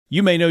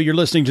You may know you're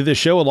listening to this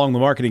show along the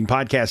Marketing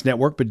Podcast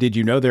Network, but did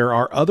you know there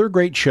are other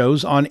great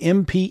shows on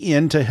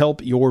MPN to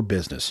help your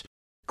business?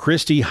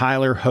 Christy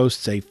Heiler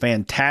hosts a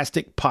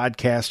fantastic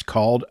podcast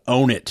called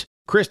Own It.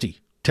 Christy,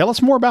 tell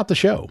us more about the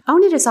show.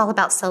 Own It is all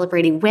about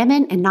celebrating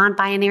women and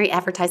non-binary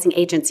advertising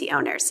agency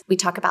owners. We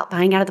talk about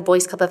buying out of the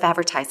Boys Club of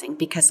Advertising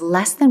because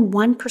less than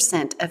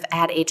 1% of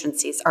ad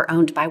agencies are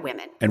owned by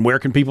women. And where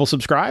can people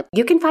subscribe?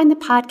 You can find the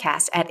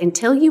podcast at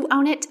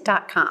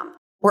untilyouownit.com.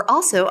 We're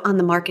also on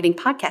the Marketing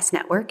Podcast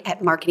Network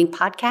at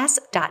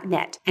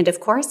marketingpodcast.net. And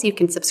of course, you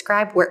can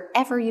subscribe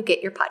wherever you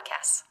get your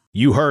podcasts.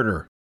 You heard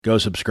her. Go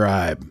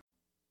subscribe.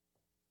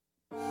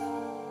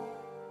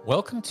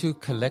 Welcome to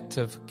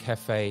Collective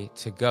Cafe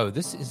to Go.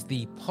 This is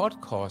the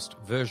podcast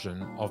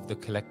version of the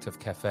Collective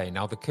Cafe.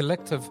 Now, the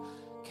Collective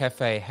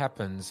Cafe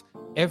happens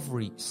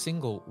every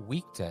single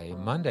weekday,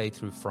 Monday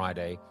through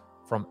Friday,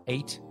 from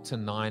 8 to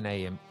 9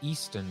 a.m.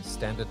 Eastern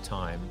Standard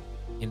Time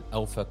in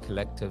Alpha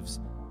Collective's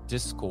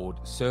Discord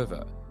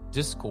server,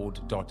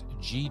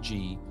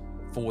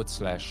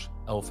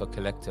 discord.gg/Alpha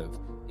Collective.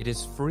 It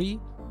is free.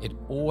 It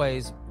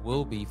always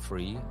will be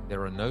free.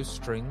 There are no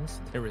strings.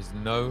 There is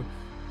no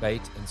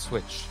bait and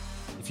switch.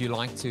 If you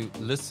like to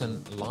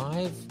listen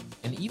live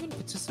and even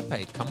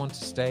participate, come onto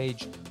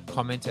stage,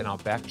 comment in our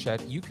back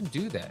chat, you can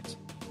do that.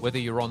 Whether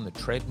you're on the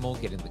treadmill,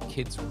 getting the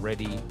kids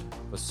ready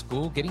for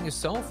school, getting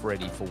yourself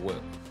ready for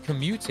work,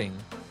 commuting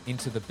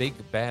into the big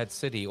bad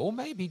city, or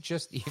maybe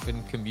just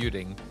even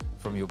commuting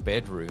from your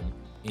bedroom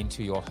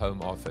into your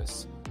home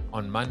office.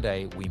 On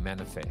Monday, we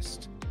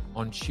manifest.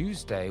 On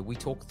Tuesday, we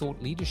talk thought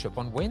leadership.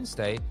 On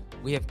Wednesday,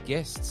 we have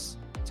guests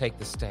take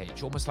the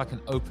stage, almost like an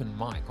open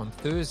mic. On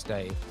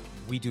Thursday,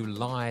 we do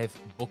live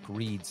book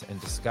reads and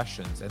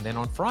discussions. And then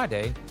on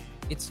Friday,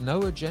 it's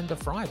No Agenda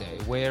Friday,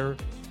 where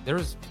there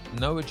is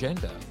no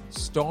agenda.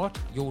 Start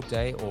your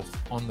day off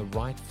on the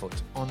right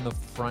foot, on the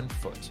front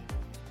foot,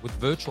 with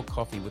virtual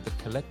coffee, with the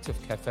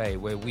Collective Cafe,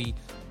 where we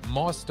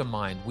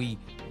mastermind, we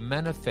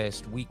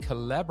manifest, we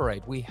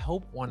collaborate, we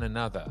help one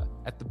another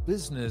at the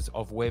business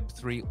of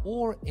Web3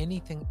 or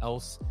anything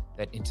else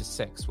that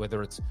intersects,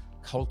 whether it's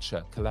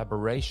culture,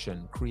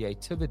 collaboration,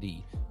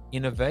 creativity,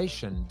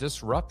 innovation,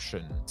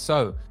 disruption.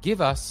 So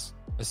give us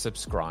a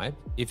subscribe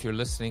if you're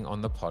listening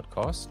on the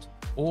podcast,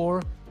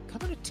 or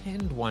come and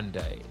attend one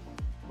day.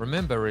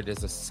 Remember, it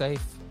is a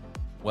safe,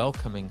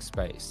 welcoming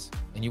space,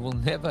 and you will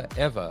never,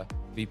 ever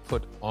be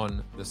put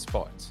on the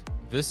spot.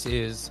 This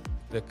is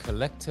the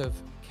Collective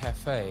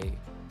Cafe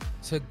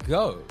to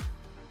Go.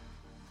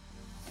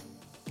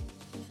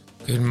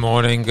 Good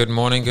morning, good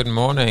morning, good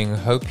morning.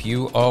 Hope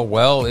you are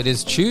well. It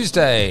is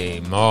Tuesday,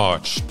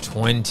 March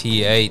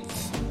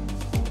 28th,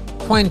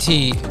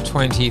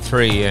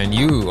 2023, and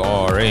you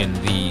are in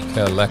the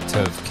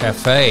Collective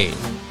Cafe.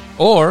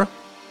 Or,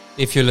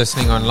 if you're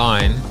listening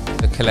online,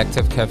 the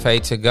Collective Cafe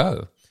to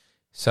Go.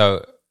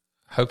 So,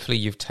 hopefully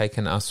you've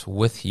taken us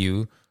with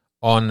you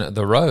on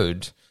the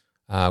road,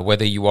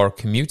 whether you are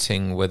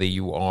commuting, whether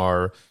you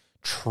are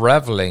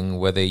traveling,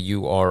 whether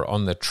you are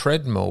on the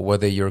treadmill,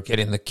 whether you're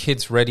getting the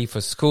kids ready for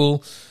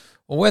school,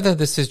 or whether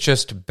this is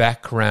just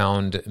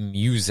background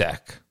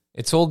music.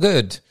 It's all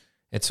good.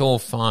 It's all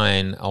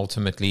fine,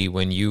 ultimately,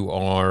 when you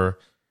are,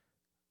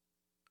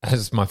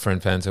 as my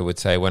friend Fanza would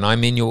say, when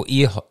I'm in your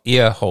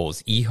ear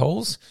holes.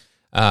 E-holes?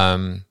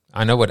 I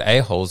know what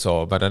A-holes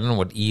are, but I don't know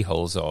what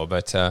E-holes are.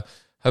 But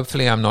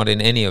hopefully I'm not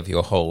in any of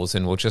your holes,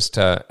 and we'll just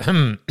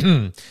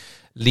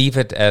leave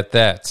it at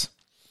that.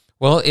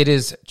 Well, it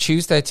is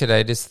Tuesday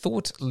today. It is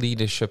Thought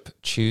Leadership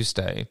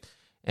Tuesday.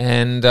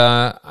 And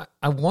I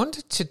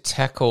wanted to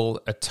tackle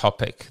a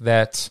topic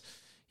that,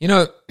 you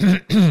know,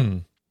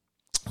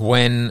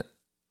 when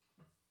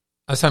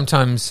I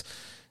sometimes,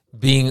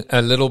 being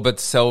a little bit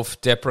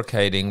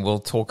self-deprecating, we'll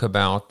talk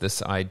about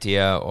this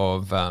idea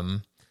of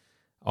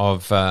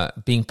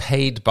being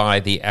paid by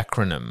the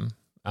acronym.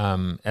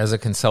 As a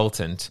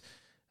consultant,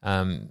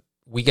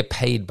 we get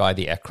paid by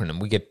the acronym.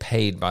 We get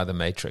paid by the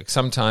matrix.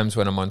 Sometimes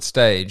when I'm on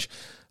stage,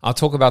 I'll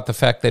talk about the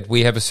fact that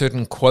we have a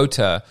certain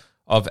quota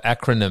of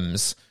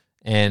acronyms,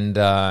 and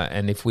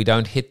if we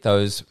don't hit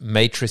those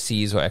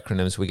matrices or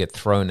acronyms, we get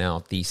thrown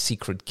out. The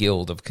secret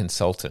guild of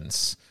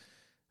consultants,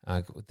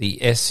 the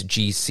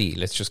SGC.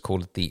 Let's just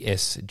call it the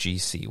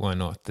SGC. Why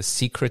not? The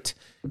secret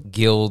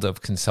guild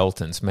of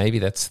consultants. Maybe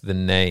that's the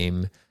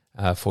name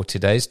for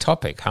today's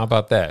topic. How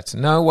about that?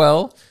 No,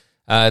 well,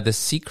 the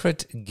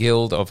secret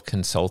guild of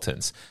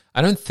consultants.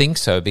 I don't think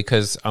so,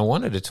 because I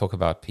wanted to talk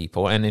about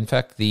people. And in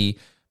fact, the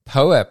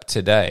POAP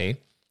today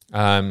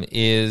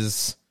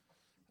is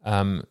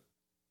a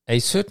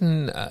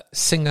certain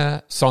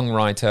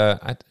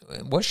singer-songwriter.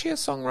 Was she a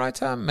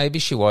songwriter? Maybe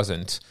she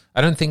wasn't. I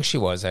don't think she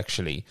was,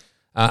 actually.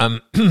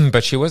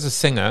 But she was a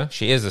singer.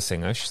 She is a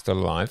singer. She's still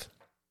alive.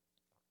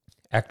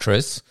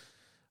 Actress.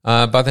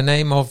 By the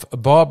name of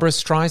Barbara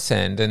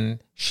Streisand.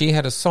 And she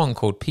had a song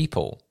called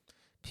People.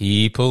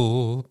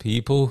 People,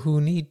 people who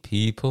need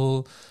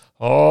people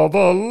are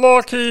the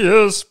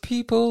luckiest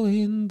people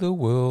in the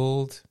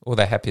world. Or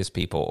the happiest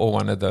people. Or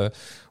one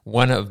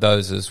of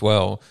those as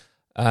well.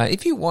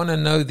 If you want to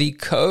know the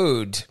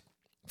code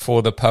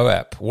for the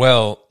POAP?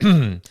 Well,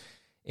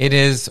 it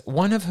is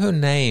one of her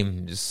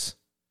names.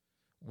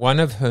 One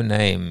of her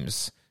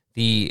names,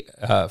 the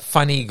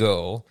funny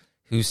girl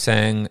who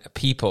sang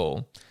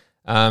People.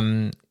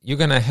 You're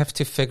going to have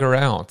to figure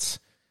out,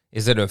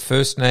 is it her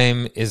first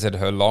name? Is it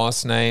her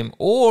last name?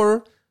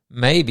 Or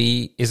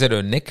maybe, is it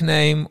her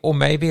nickname? Or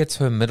maybe it's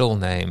her middle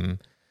name?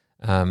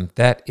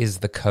 That is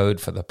the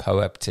code for the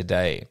POAP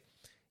today.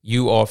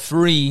 You are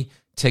free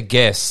to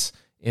guess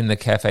in the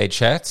cafe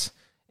chat.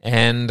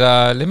 And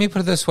let me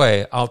put it this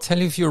way. I'll tell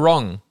you if you're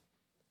wrong.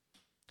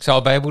 So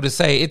I'll be able to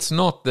say it's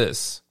not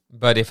this.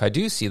 But if I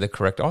do see the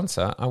correct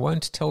answer, I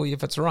won't tell you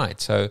if it's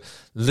right. So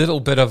little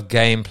bit of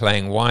game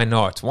playing. Why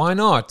not? Why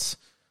not?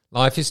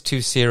 Life is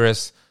too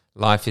serious.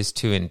 Life is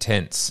too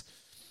intense.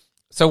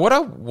 So what I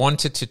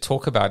wanted to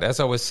talk about, as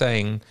I was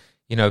saying,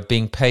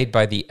 being paid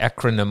by the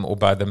acronym or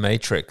by the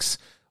matrix,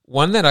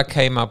 one that I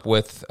came up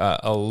with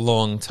a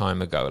long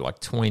time ago, like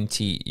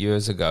 20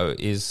 years ago,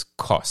 is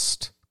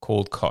COST,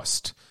 called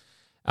COST.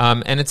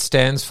 And it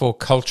stands for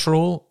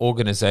Cultural,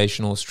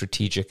 Organizational,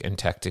 Strategic, and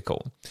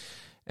Tactical.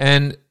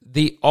 And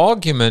the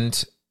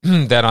argument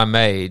that I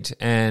made,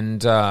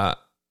 and,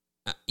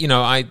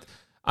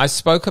 I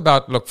spoke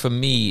about, look, for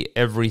me,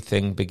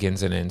 everything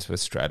begins and ends with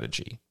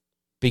strategy.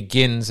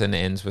 Begins and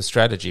ends with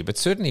strategy, but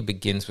certainly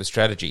begins with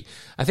strategy.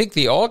 I think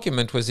the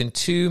argument was in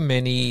too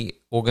many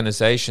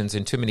organizations,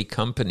 in too many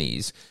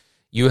companies,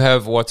 you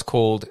have what's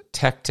called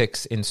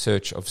tactics in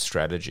search of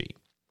strategy.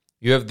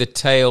 You have the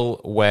tail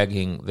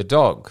wagging the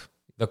dog,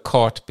 the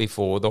cart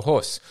before the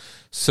horse,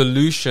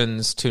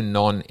 solutions to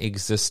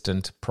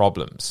non-existent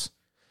problems.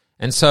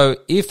 And so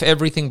if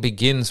everything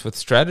begins with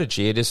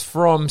strategy, it is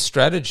from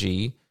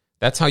strategy,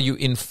 that's how you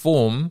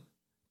inform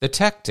the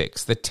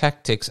tactics. The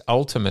tactics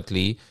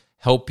ultimately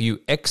help you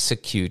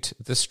execute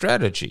the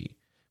strategy.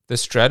 The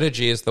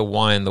strategy is the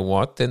why and the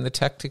what, then the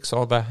tactics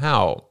are the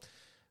how.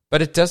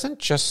 But it doesn't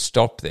just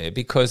stop there,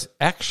 because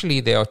actually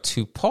there are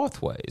two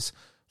pathways,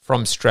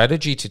 from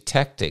strategy to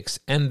tactics,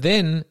 and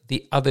then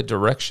the other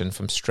direction,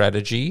 from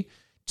strategy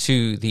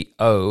to the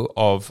O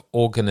of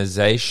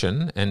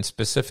organization, and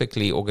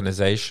specifically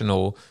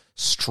organizational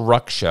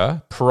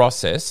structure,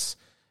 process,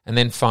 and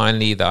then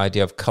finally the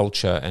idea of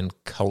culture and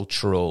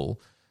cultural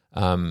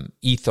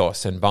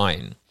ethos and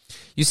buy-in.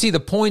 You see, the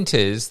point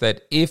is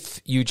that if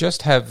you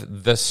just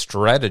have the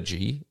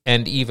strategy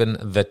and even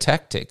the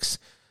tactics,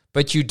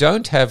 but you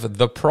don't have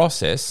the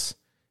process,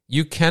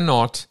 you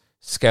cannot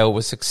scale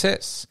with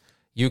success.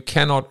 You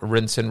cannot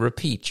rinse and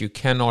repeat. You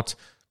cannot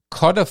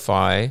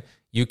codify.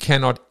 You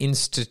cannot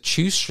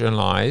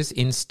institutionalize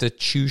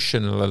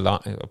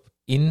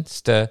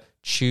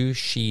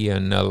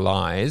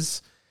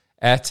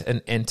at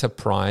an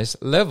enterprise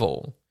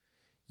level.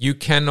 You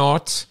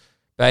cannot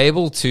be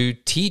able to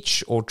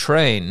teach or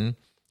train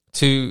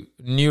to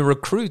new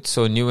recruits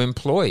or new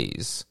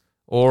employees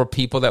or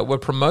people that were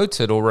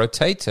promoted or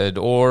rotated,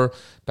 or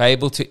be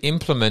able to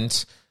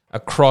implement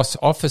across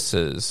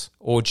offices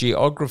or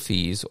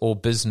geographies or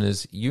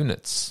business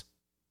units.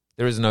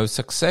 There is no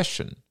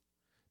succession.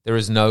 There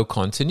is no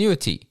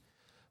continuity.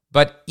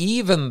 But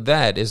even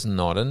that is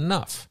not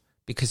enough,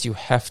 because you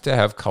have to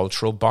have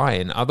cultural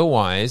buy-in.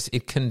 Otherwise,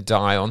 it can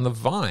die on the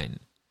vine.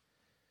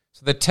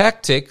 So the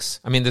tactics,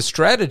 the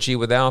strategy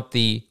without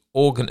the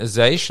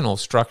organizational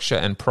structure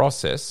and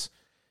process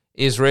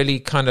is really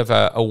kind of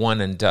a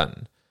one and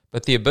done.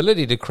 But the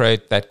ability to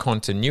create that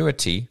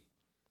continuity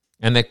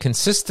and that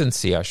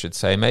consistency, I should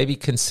say, maybe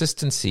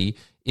consistency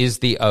is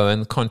the O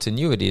and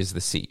continuity is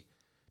the C.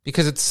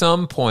 Because at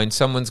some point,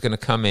 someone's going to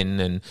come in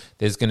and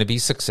there's going to be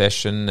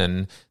succession,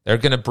 and they're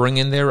going to bring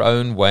in their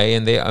own way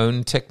and their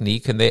own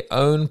technique and their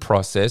own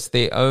process,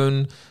 their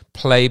own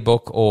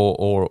playbook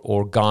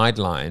or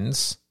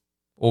guidelines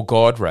or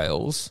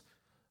guardrails,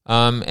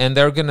 and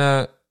they're going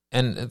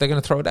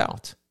to throw it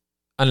out.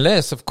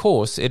 Unless, of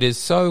course, it is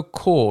so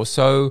core,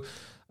 so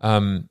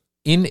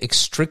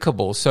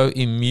inextricable, so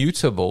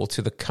immutable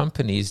to the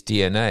company's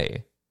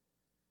DNA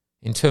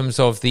in terms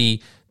of the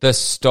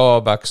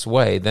Starbucks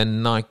way, the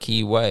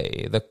Nike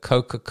way, the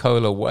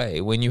Coca-Cola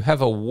way. When you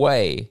have a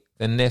way,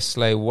 the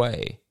Nestle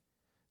way,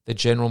 the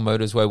General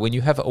Motors way, when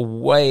you have a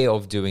way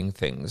of doing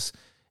things,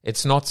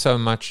 it's not so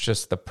much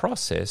just the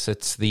process,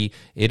 it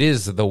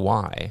is the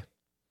why.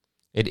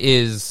 It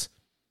is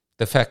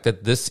the fact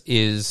that this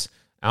is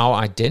our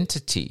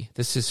identity.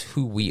 This is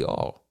who we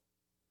are.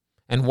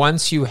 And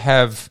once you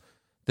have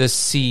the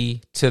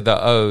C to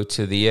the O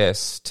to the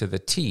S to the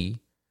T,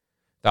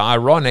 the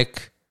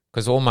ironic,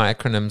 because all my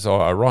acronyms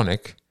are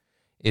ironic,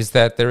 is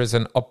that there is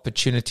an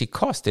opportunity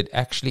cost. It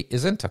actually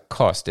isn't a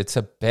cost, it's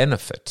a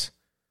benefit.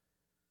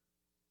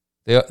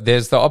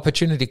 There's the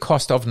opportunity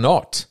cost of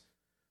not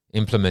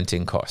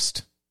implementing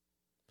cost.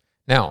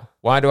 Now,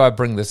 why do I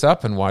bring this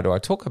up and why do I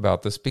talk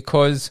about this?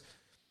 Because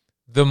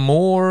the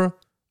more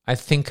I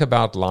think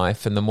about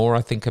life and the more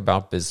I think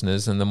about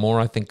business and the more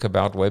I think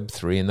about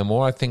Web3 and the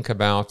more I think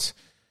about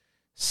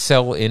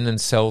sell in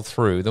and sell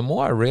through, the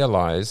more I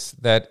realize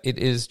that it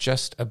is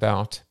just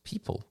about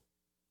people,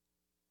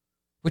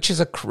 which is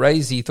a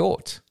crazy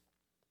thought.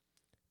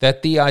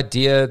 that the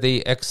idea,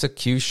 the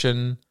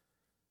execution,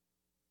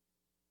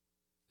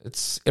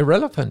 it's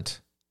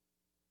irrelevant.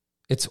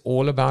 It's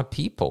all about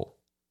people.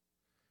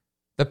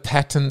 The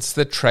patents,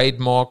 the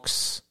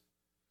trademarks,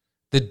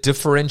 the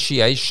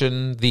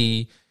differentiation,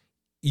 the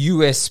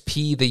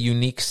USP, the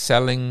unique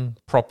selling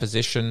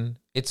proposition,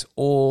 it's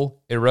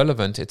all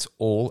irrelevant. It's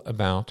all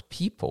about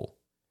people.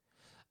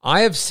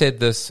 I have said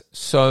this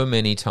so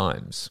many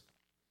times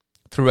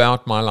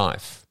throughout my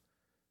life,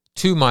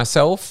 to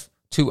myself,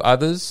 to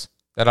others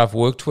that I've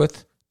worked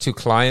with, to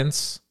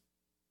clients.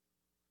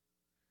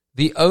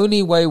 The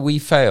only way we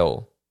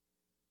fail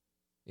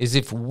is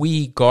if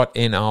we got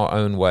in our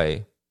own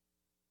way.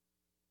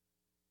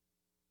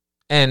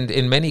 And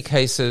in many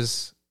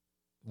cases,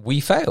 we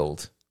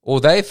failed or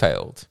they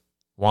failed.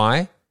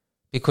 Why?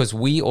 Because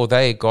we or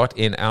they got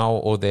in our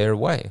or their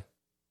way.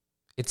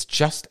 It's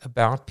just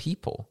about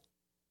people.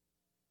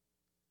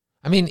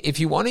 I mean, if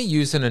you want to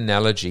use an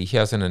analogy,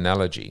 here's an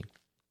analogy.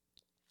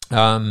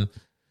 The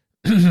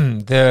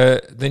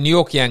New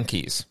York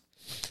Yankees.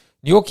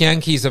 New York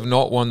Yankees have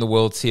not won the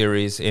World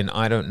Series in,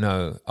 I don't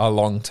know, a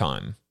long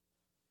time.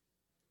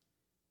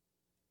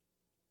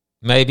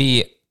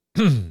 Maybe,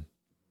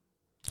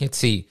 let's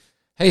see.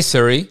 Hey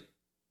Siri,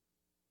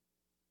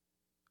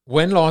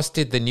 when last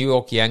did the New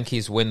York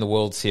Yankees win the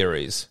World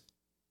Series?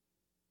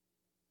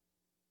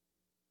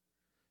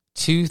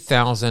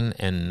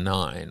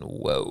 2009.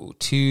 Whoa,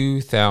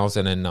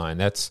 2009.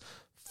 That's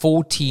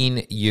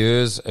 14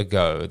 years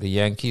ago. The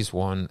Yankees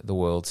won the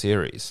World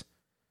Series.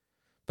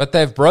 But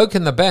they've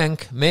broken the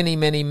bank many,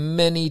 many,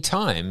 many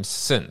times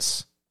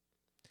since.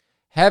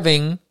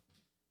 Having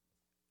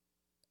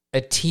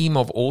a team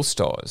of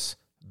all-stars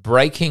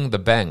breaking the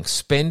bank,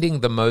 spending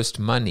the most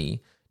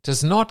money,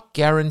 does not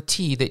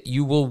guarantee that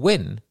you will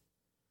win.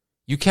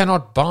 You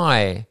cannot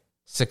buy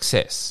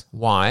success.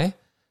 Why?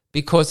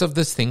 Because of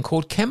this thing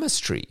called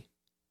chemistry.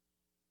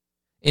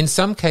 In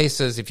some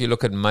cases, if you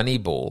look at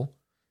Moneyball,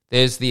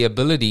 there's the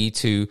ability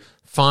to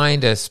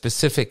find a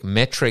specific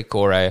metric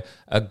or a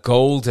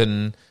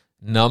golden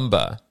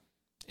number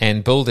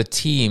and build a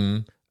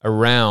team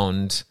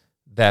around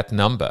that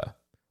number.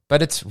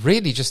 But it's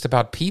really just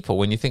about people.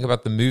 When you think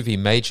about the movie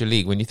Major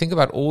League, when you think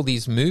about all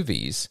these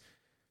movies,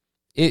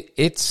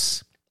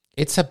 it's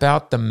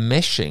about the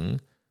meshing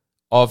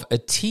of a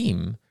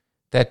team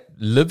that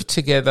live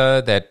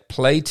together, that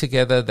play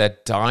together,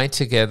 that die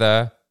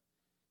together,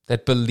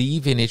 that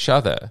believe in each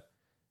other.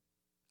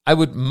 I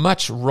would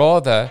much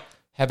rather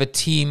have a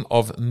team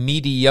of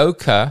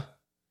mediocre,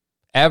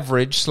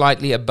 average,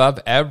 slightly above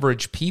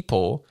average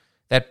people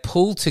that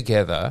pull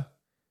together,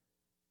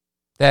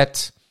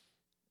 that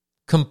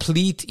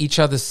complete each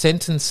other's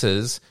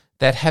sentences,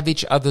 that have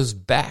each other's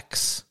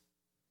backs,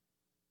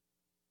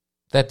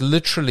 that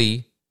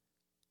literally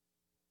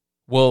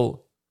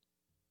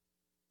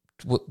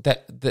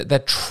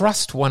that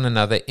trust one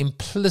another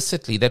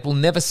implicitly, that will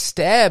never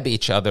stab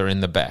each other in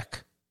the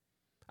back.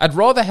 I'd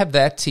rather have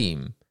that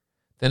team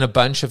than a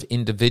bunch of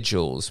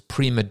individuals,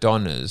 prima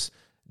donnas,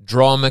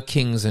 drama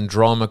kings and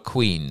drama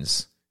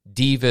queens,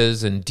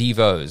 divas and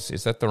divos.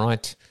 Is that the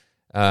right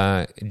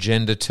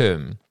gender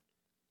term?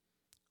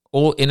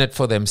 All in it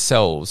for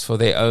themselves, for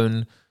their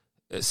own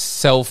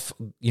selfish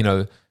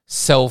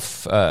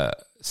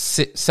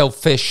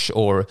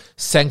or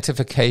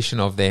sanctification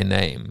of their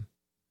name,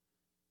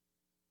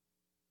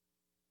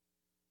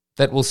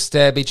 that will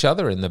stab each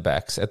other in the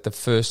backs at the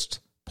first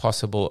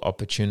possible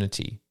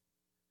opportunity.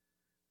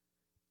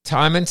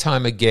 Time and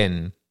time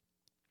again,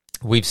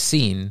 we've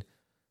seen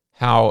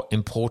how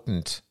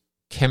important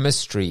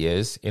chemistry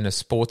is in a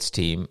sports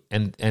team,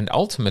 and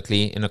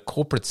ultimately, in a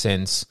corporate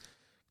sense,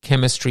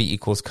 chemistry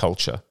equals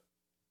culture.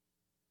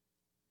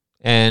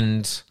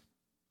 And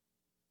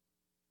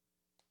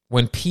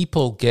when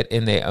people get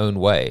in their own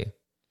way,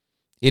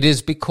 it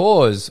is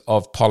because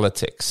of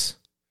politics.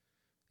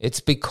 It's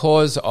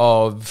because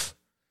of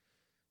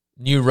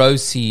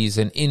neuroses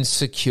and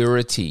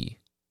insecurity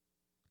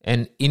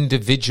and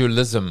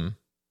individualism.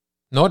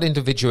 Not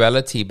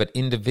individuality, but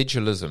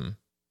individualism.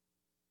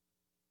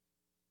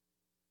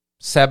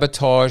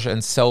 Sabotage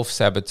and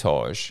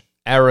self-sabotage,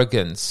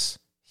 arrogance,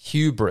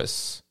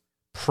 hubris,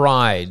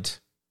 pride,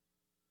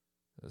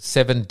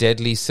 7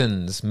 deadly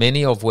sins,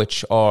 many of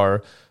which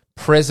are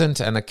present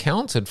and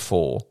accounted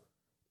for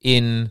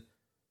in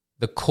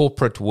the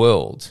corporate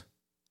world.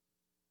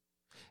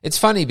 It's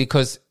funny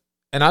because,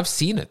 and I've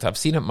seen it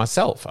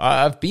myself.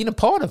 I've been a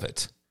part of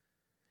it.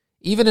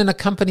 Even in a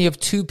company of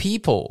 2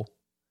 people,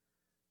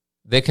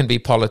 there can be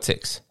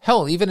politics.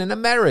 Hell, even in a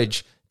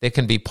marriage, there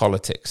can be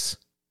politics.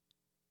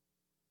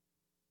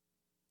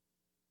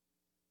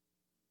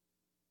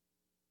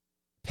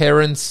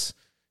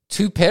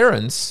 Two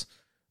parents,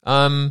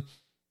 being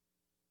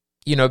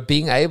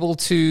able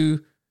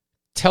to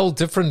tell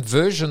different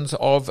versions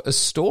of a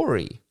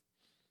story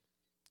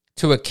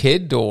to a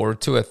kid or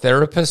to a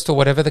therapist or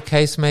whatever the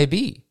case may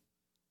be.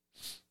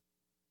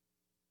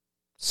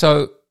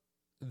 So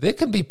there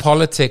can be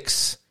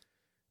politics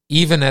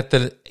even at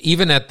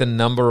the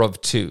number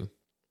of 2,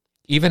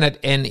 even at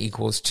n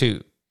equals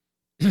 2.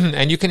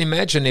 And you can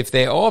imagine if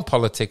there are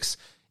politics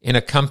in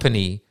a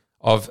company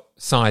of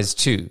size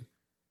 2,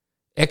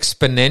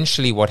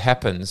 exponentially what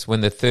happens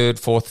when the 3rd,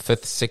 4th,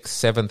 5th, 6th,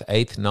 7th,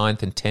 8th,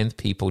 9th, and 10th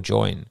people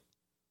join.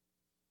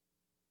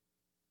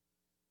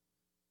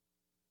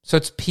 So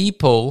it's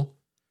people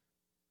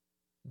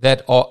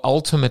that are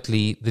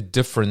ultimately the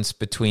difference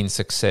between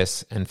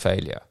success and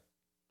failure.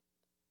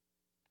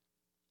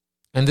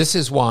 And this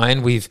is why,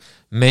 and we've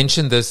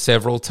mentioned this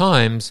several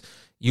times,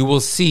 you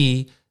will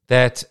see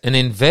that an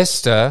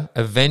investor,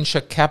 a venture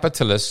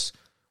capitalist,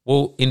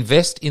 will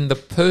invest in the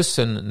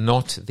person,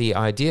 not the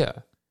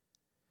idea.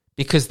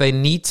 Because they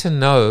need to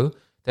know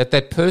that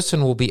that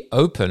person will be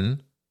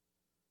open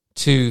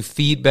to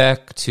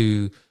feedback,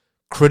 to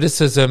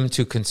criticism,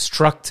 to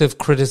constructive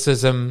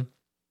criticism,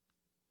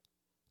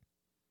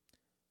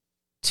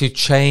 to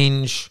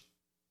change,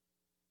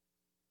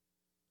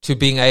 to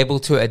being able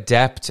to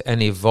adapt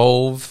and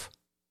evolve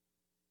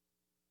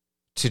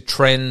to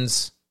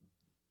trends,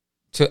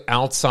 to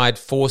outside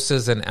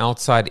forces and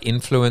outside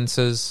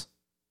influences.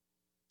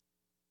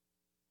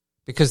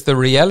 Because the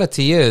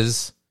reality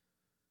is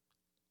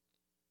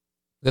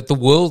that the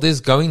world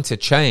is going to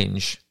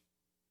change.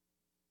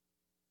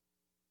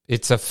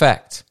 It's a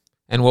fact.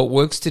 And what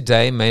works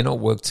today may not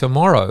work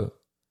tomorrow.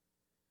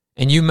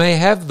 And you may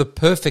have the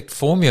perfect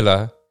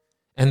formula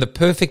and the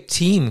perfect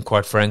team,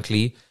 quite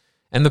frankly,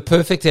 and the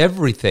perfect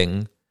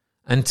everything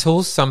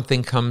until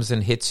something comes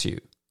and hits you.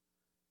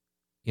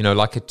 You know,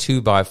 like a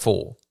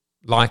 2x4,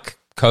 like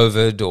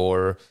COVID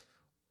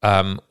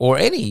or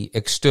any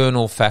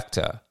external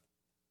factor,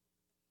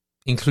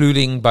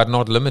 including but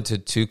not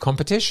limited to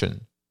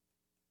competition.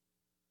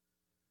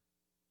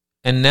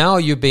 And now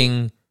you're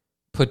being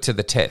put to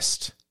the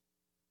test.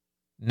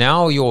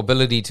 Now your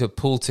ability to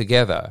pull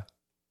together,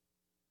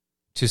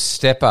 to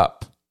step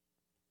up,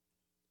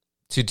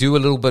 to do a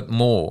little bit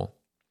more,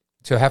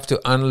 to have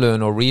to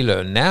unlearn or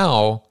relearn.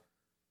 Now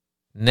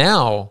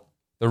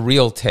the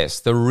real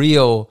test, the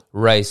real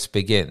race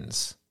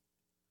begins.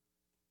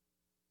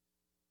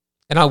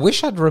 And I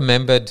wish I'd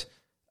remembered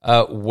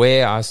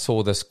where I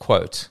saw this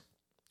quote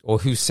or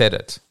who said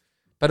it.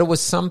 But it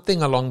was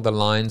something along the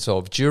lines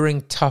of,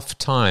 during tough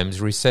times,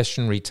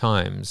 recessionary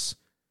times,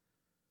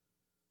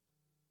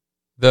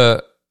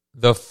 the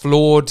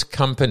flawed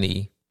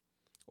company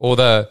or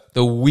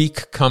the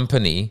weak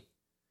company,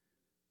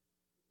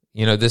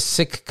 you know, the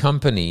sick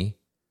company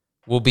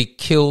will be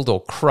killed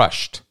or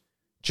crushed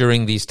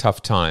during these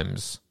tough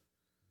times.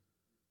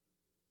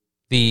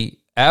 The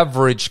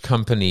average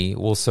company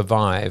will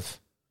survive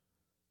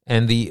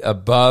and the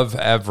above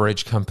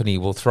average company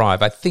will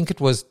thrive. It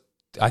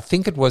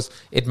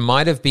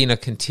might have been a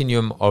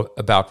continuum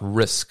about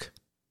risk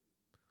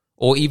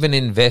or even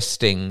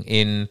investing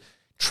in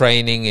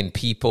training, in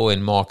people,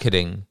 in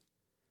marketing.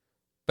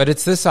 But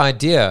it's this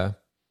idea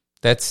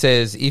that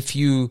says if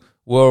you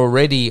were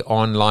already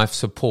on life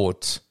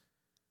support,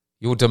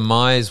 your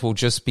demise will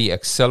just be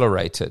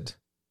accelerated.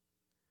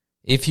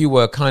 If you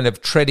were kind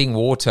of treading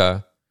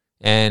water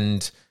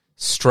and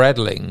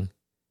straddling,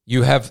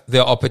 you have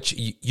the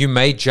opportunity, you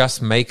may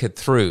just make it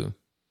through.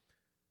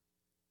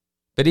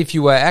 But if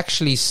you were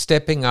actually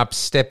stepping up,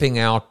 stepping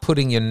out,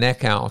 putting your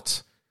neck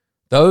out,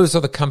 those are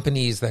the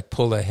companies that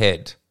pull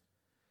ahead.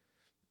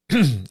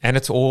 And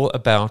it's all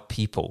about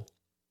people.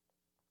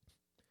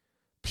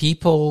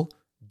 People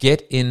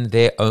get in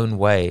their own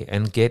way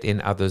and get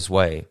in others'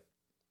 way.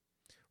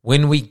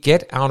 When we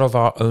get out of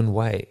our own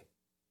way,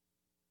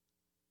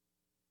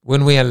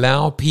 when we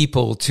allow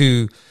people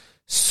to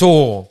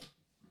soar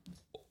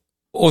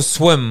or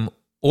swim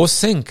or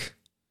sink,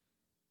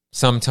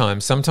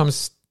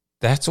 sometimes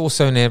that's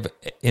also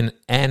an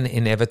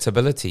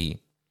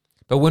inevitability.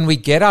 But when we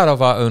get out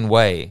of our own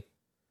way,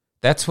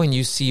 that's when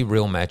you see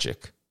real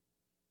magic.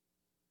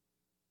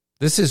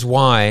 This is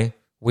why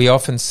we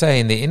often say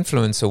in the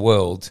influencer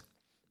world,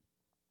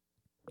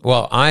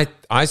 well,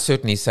 I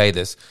certainly say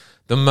this,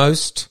 the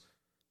most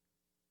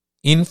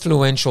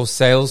influential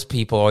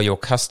salespeople are your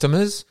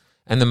customers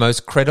and the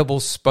most credible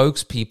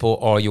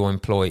spokespeople are your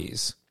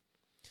employees.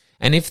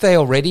 And if they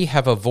already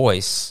have a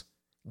voice,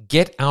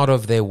 get out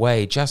of their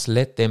way. Just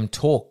let them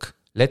talk.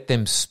 Let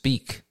them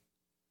speak.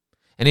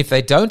 And if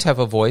they don't have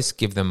a voice,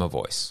 give them a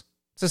voice.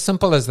 It's as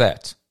simple as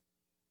that.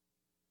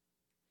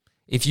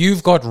 If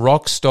you've got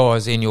rock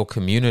stars in your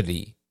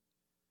community,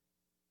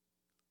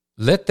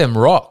 let them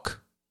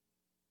rock.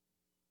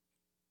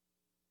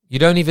 You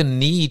don't even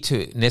need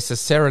to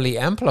necessarily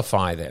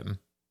amplify them.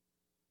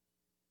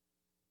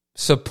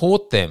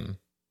 Support them.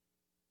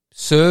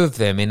 Serve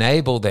them.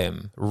 Enable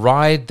them.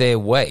 Ride their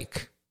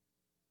wake.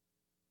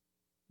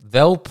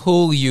 They'll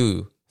pull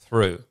you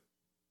through.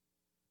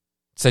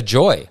 It's a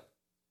joy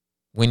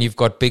when you've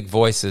got big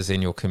voices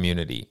in your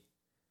community.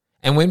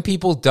 And when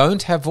people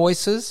don't have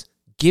voices,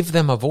 give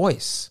them a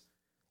voice.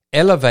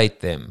 Elevate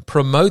them,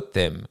 promote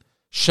them,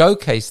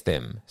 showcase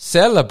them,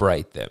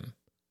 celebrate them.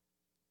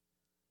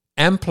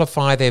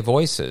 Amplify their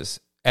voices.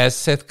 As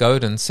Seth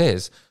Godin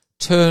says,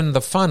 turn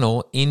the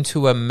funnel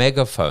into a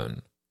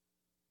megaphone.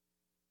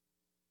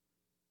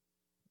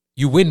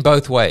 You win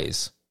both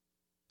ways.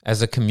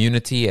 as a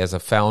community, as a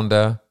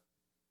founder,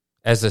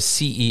 as a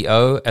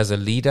CEO, as a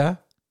leader.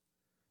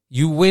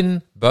 You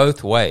win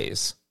both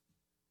ways.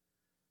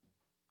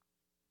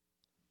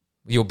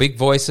 Your big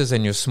voices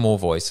and your small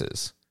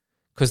voices.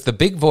 Because the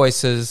big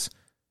voices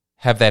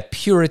have that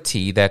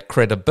purity, that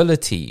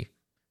credibility,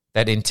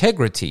 that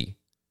integrity.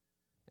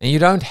 And you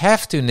don't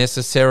have to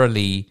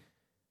necessarily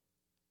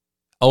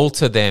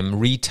alter them,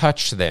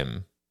 retouch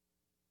them.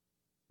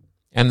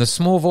 And the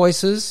small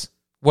voices,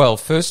 well,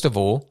 first of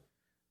all,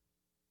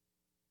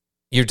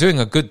 you're doing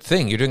a good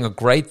thing. You're doing a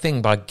great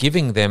thing by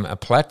giving them a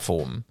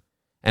platform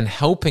and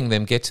helping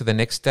them get to the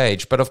next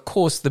stage. But of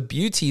course, the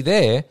beauty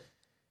there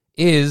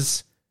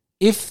is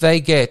if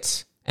they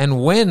get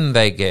and when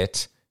they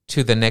get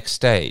to the next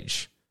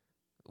stage,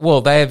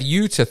 well, they have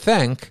you to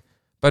thank,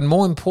 but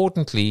more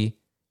importantly,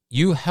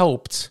 you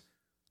helped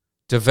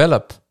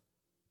develop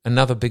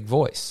another big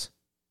voice.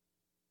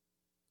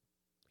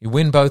 You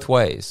win both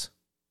ways.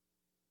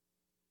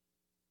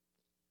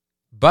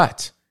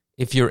 But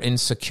if you're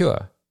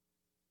insecure,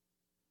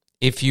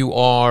 if you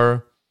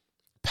are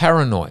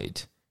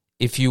paranoid,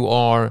 if you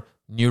are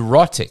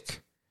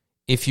neurotic,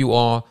 if you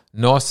are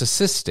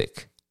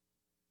narcissistic,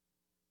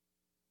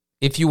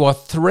 if you are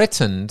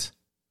threatened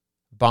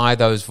by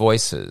those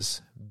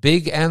voices,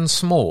 big and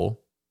small,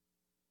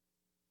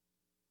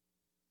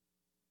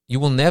 you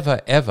will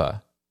never,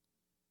 ever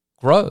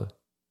grow.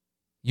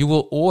 You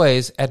will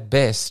always, at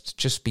best,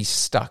 just be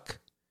stuck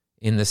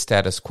in the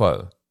status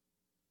quo.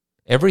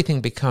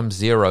 Everything becomes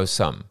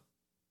zero-sum.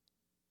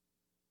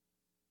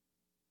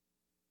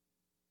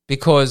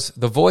 Because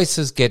the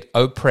voices get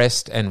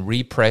oppressed and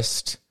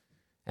repressed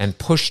and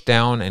pushed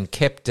down and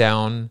kept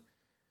down,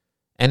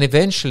 and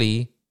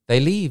eventually they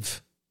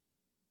leave.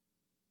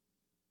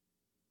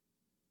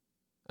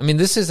 I mean,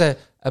 this is a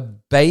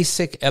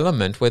basic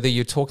element, whether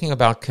you're talking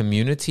about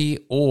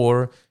community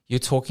or you're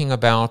talking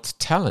about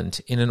talent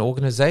in an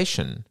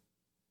organization.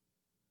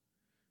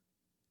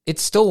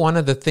 It's still one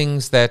of the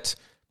things that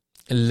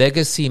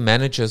legacy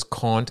managers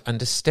can't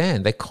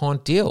understand. They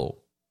can't deal.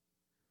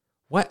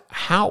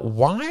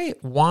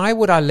 Why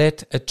would I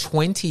let a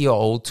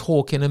 20-year-old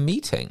talk in a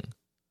meeting?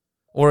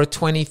 Or a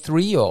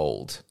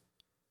 23-year-old?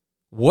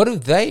 What do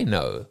they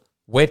know?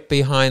 Wet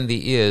behind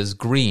the ears,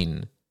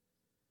 green.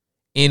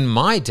 In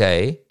my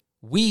day,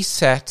 we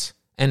sat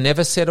and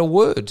never said a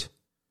word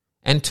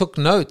and took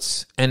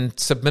notes and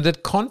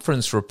submitted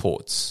conference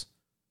reports.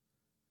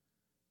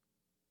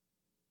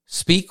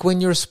 Speak when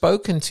you're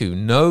spoken to.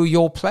 Know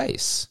your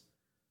place.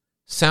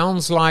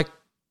 Sounds like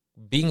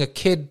being a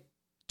kid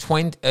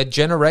a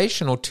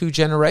generation or 2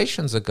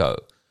 generations ago.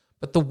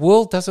 But the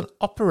world doesn't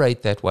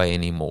operate that way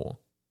anymore.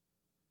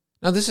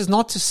 Now, this is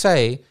not to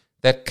say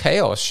that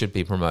chaos should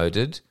be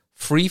promoted,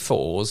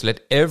 free-for-alls, let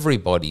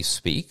everybody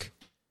speak.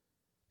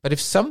 But if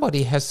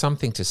somebody has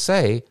something to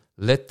say,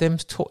 let them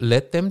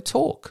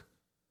talk.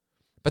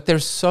 But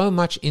there's so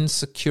much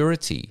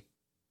insecurity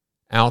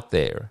out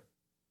there.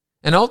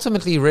 And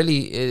ultimately,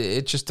 really,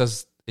 it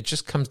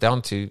just comes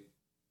down to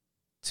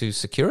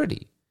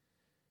security.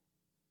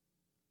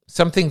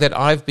 Something that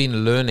I've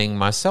been learning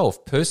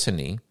myself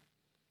personally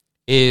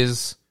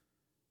is,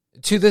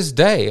 to this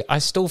day, I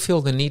still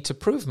feel the need to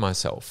prove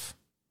myself.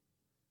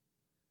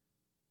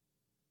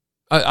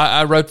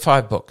 I wrote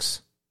 5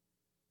 books.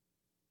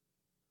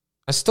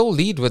 I still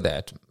lead with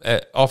that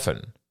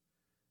often.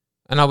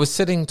 And I was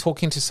sitting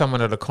talking to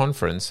someone at a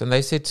conference, and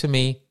they said to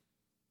me,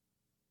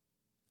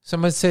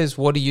 someone says,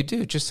 "What do you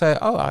do?" Just say,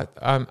 "Oh,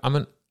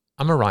 I'm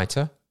a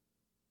writer."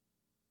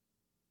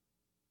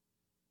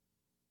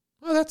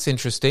 Oh, that's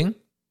interesting.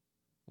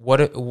 What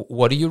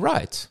do you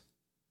write?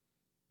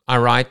 I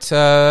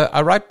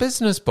write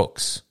business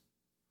books.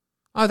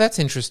 Oh, that's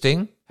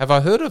interesting. Have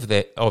I heard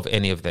of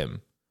any of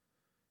them?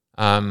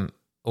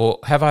 Or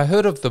have I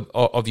heard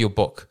of your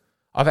book?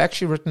 I've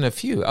actually written a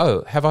few.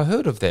 Oh, have I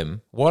heard of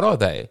them? What are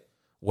they?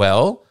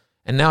 Well,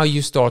 and now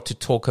you start to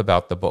talk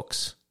about the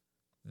books.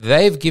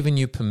 They've given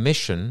you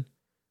permission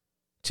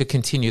to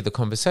continue the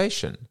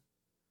conversation.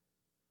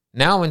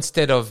 Now,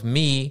 instead of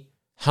me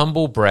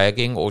humble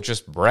bragging or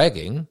just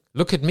bragging,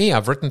 look at me,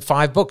 I've written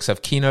 5 books,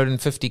 I've keynoted in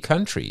 50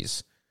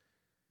 countries.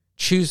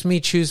 Choose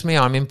me,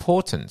 I'm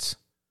important.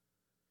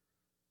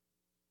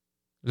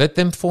 Let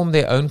them form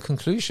their own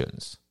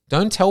conclusions.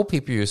 Don't tell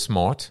people you're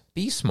smart,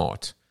 be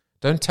smart.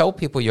 Don't tell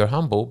people you're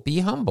humble, be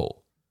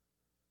humble.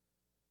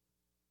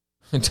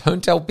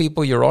 Don't tell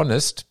people you're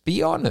honest,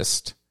 be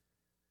honest.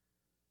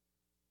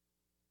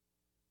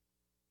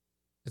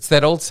 It's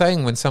that old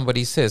saying when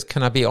somebody says,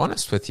 "Can I be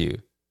honest with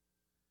you?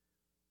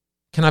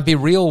 Can I be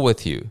real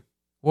with you?"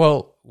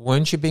 Well,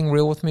 weren't you being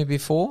real with me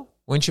before?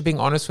 Weren't you being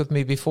honest with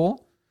me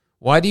before?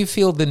 Why do you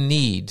feel the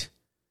need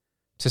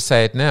to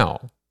say it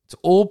now? It's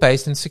all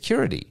based in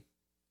security.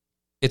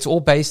 It's all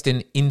based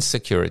in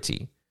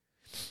insecurity.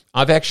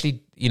 I've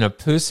actually,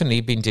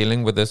 personally been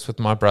dealing with this with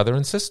my brother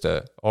and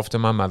sister after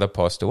my mother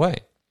passed away.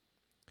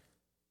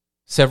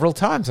 Several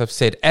times I've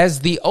said, as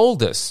the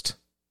oldest,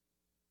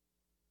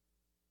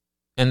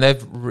 and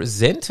they've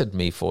resented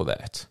me for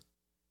that.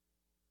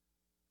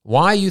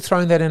 Why are you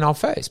throwing that in our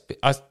face?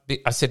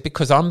 I said,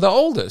 because I'm the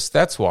oldest,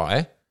 that's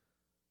why.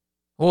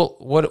 Well,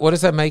 what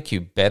does that make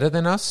you? Better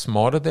than us?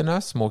 Smarter than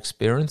us? More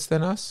experienced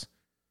than us?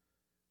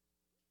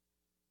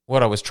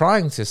 What I was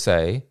trying to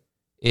say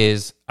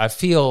is I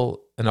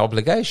feel an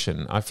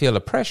obligation, I feel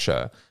a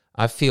pressure,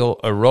 I feel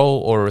a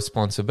role or a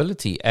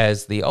responsibility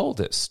as the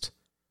oldest.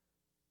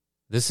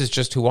 This is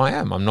just who I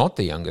am. I'm not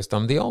the youngest,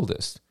 I'm the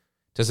oldest.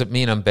 Does it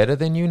mean I'm better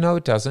than you? No,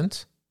 it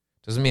doesn't.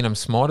 Does it mean I'm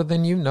smarter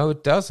than you? No,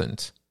 it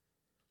doesn't.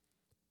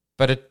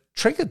 But it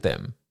triggered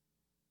them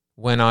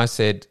when I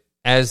said,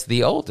 as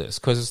the oldest,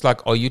 because it's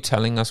like, are you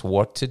telling us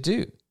what to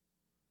do?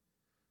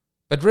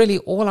 But really,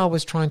 all I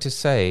was trying to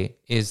say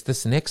is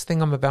this next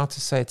thing I'm about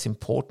to say, it's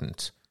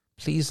important.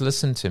 Please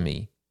listen to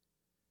me.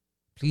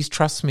 Please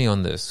trust me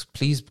on this.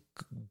 Please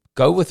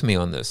go with me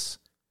on this.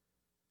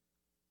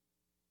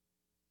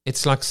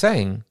 It's like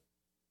saying,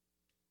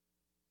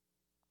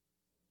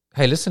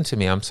 hey, listen to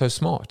me, I'm so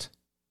smart.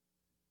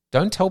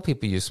 Don't tell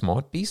people you're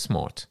smart, be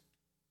smart.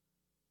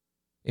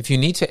 If you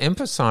need to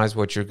emphasize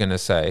what you're going to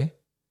say,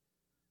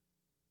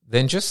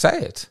 then just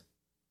say it.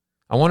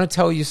 I want to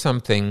tell you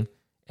something,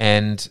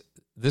 and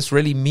this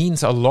really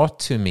means a lot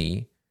to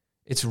me.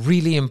 It's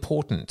really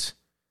important.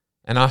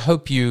 And I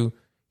hope and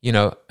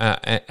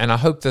I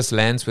hope this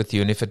lands with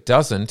you. And if it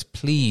doesn't,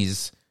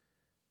 please,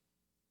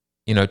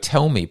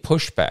 tell me,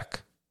 push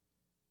back.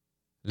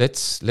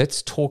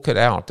 Let's talk it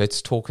out.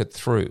 Let's talk it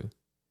through.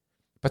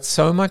 But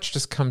so much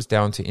just comes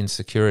down to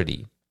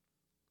insecurity.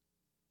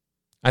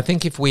 I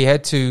think if we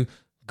had to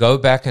go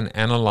back and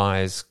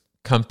analyze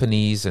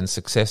companies and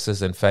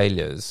successes and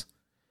failures,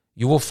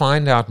 you will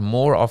find out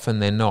more often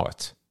than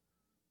not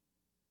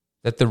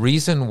that the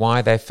reason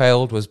why they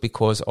failed was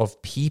because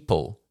of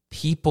people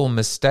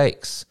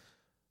mistakes,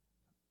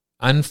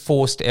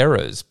 unforced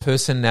errors,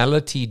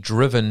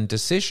 personality-driven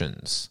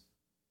decisions.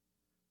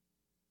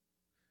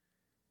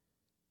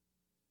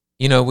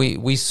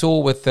 We saw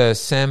with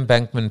Sam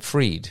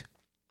Bankman-Fried,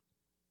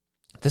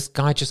 this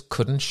guy just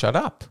couldn't shut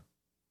up.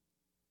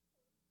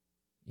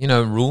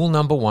 Rule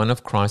number 1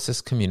 of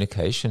crisis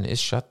communication is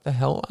shut the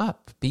hell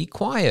up. Be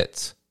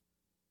quiet.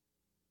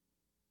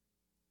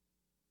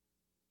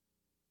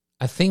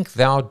 I think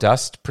thou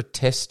dost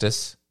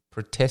protestest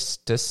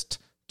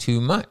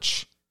too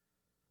much.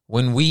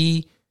 When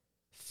we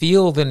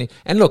feel the need,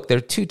 and look, there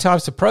are 2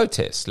 types of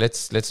protest.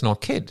 Let's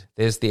not kid.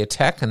 There's the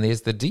attack and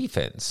there's the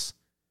defense.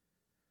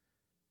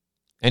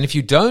 And if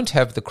you don't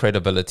have the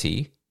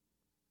credibility,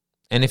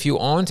 and if you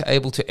aren't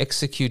able to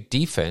execute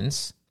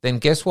defense, then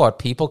guess what?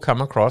 People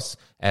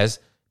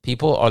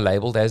are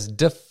labeled as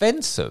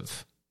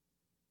defensive.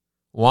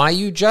 Why are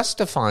you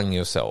justifying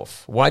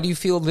yourself? Why do you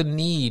feel the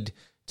need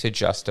to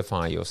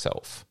justify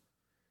yourself?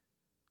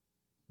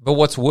 But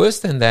what's worse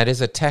than that is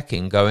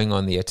attacking, going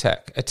on the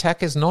attack.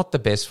 Attack is not the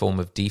best form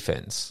of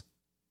defense.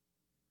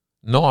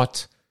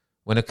 Not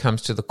when it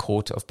comes to the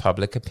court of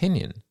public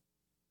opinion.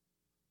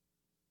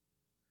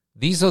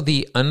 These are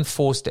the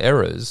unforced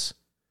errors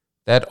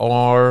that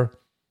are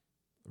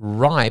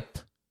ripe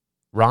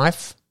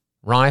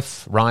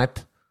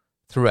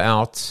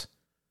throughout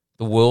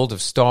the world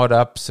of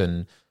startups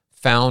and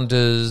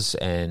founders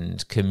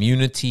and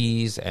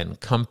communities and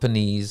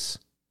companies.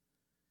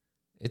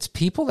 It's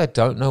people that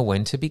don't know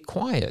when to be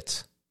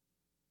quiet.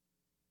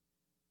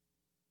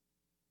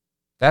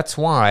 That's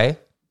why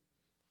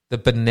the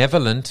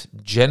benevolent,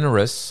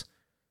 generous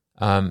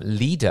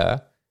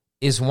leader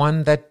is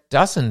one that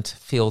doesn't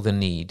feel the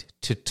need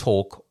to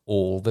talk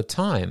all the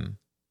time.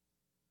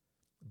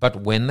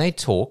 But when they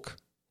talk,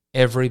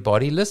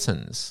 everybody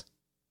listens.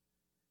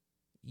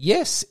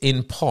 Yes,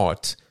 in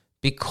part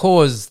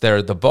because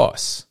they're the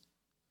boss,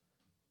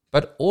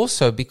 but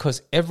also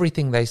because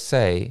everything they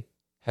say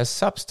has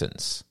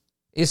substance,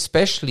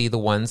 especially the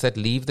ones that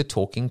leave the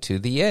talking to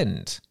the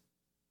end.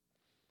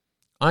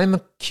 I'm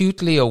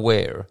acutely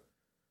aware.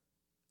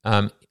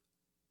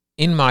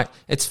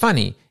 It's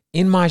funny,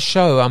 in my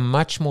show, I'm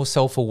much more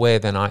self-aware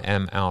than I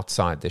am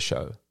outside the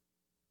show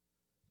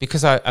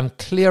because I'm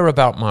clear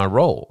about my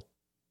role.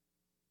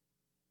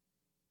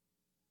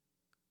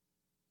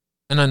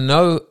 And I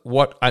know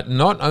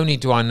not only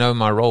do I know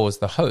my role as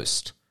the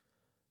host,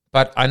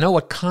 but I know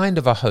what kind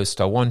of a host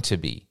I want to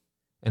be,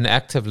 an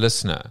active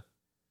listener.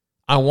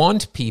 I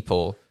want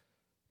people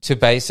to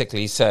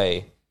basically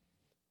say,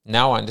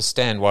 now I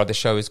understand why the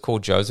show is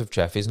called Joseph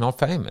Jaffe's Not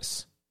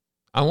Famous.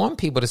 I want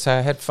people to say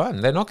I had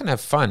fun. They're not going to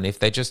have fun if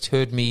they just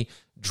heard me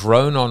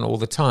drone on all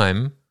the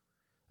time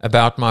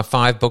about my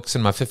 5 books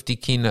and my 50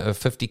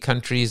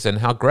 countries and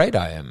how great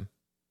I am.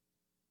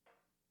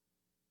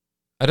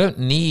 I don't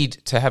need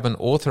to have an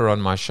author on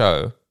my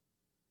show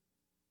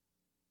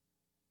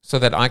so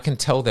that I can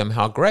tell them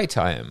how great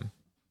I am.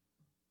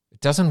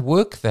 It doesn't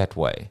work that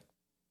way.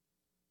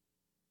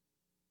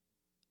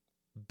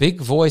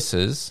 Big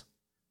voices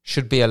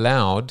should be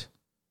allowed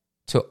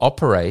to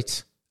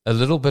operate a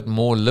little bit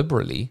more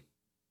liberally.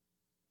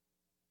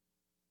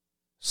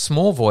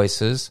 Small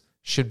voices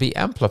should be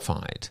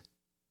amplified.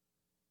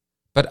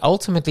 But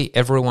ultimately,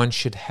 everyone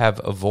should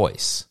have a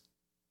voice.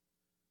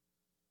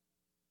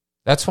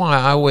 That's why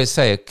I always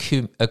say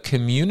a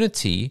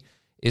community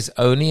is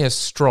only as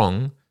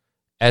strong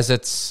as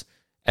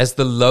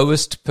the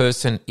lowest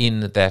person in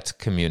that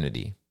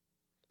community,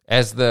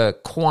 as the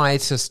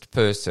quietest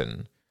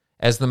person,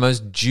 as the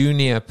most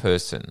junior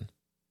person,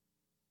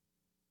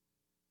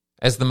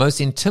 as the most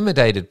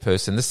intimidated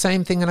person. The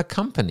same thing in a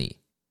company.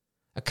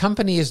 A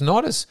company is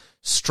not as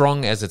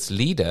strong as its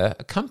leader.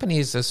 A company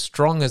is as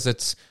strong as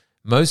its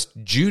most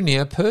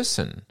junior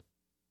person.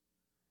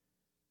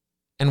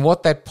 And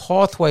what that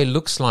pathway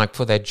looks like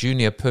for that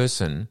junior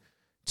person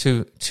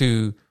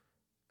to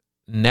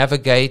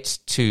navigate,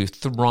 to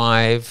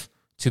thrive,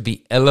 to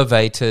be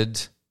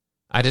elevated.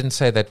 I didn't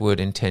say that word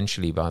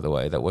intentionally, by the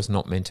way. That was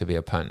not meant to be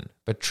a pun.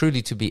 But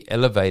truly to be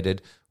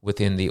elevated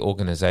within the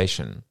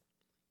organization.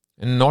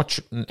 And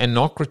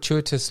not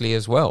gratuitously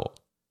as well.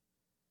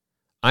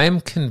 I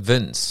am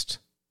convinced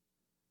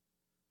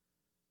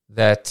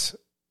that,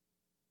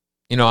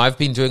 I've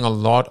been doing a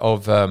lot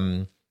of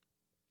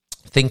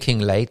thinking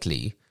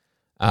lately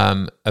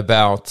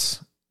about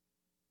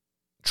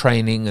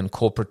training and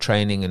corporate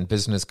training and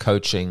business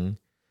coaching,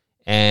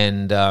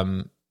 and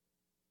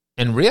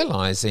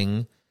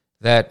realizing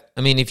that,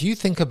 if you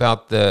think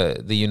about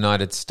the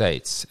United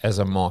States as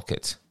a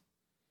market,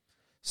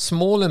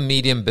 small and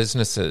medium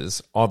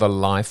businesses are the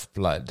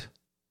lifeblood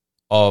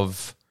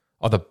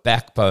are the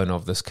backbone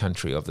of this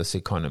country, of this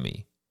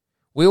economy.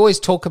 We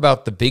always talk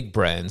about the big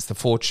brands, the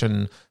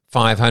Fortune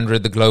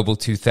 500, the Global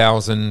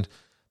 2000,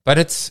 but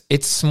it's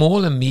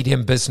small and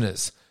medium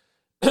business.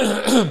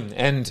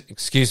 And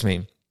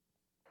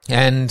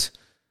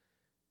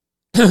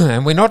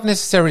we're not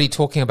necessarily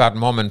talking about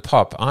mom and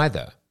pop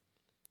either.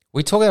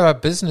 We're talking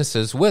about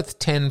businesses with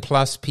 10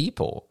 plus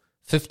people,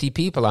 50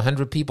 people,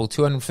 100 people,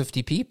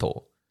 250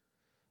 people.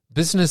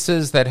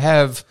 Businesses that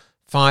have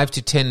 $5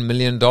 to $10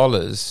 million,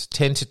 $10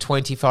 to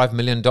 $25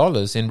 million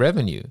in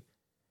revenue.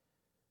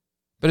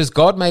 But as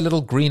God made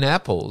little green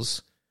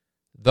apples,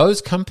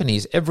 those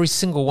companies, every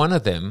single one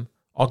of them,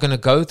 are going to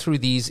go through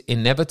these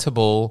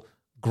inevitable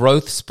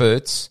growth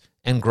spurts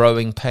and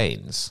growing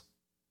pains.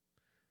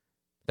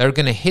 They're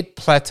going to hit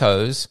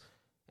plateaus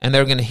and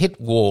they're going to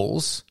hit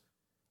walls.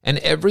 And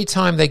every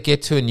time they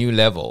get to a new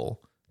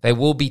level, they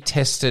will be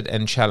tested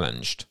and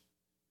challenged.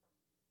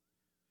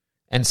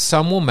 And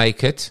some will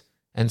make it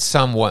and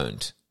some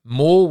won't.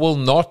 More will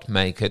not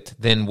make it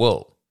than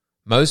will.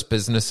 Most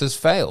businesses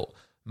fail.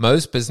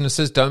 Most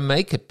businesses don't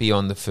make it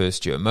beyond the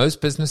first year.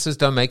 Most businesses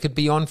don't make it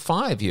beyond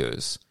 5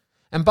 years.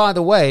 And by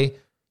the way,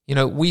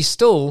 we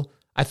still,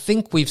 I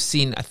think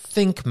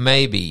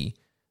maybe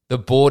the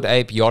Bored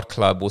Ape Yacht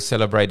Club will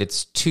celebrate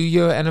its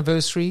 2-year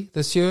anniversary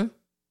this year.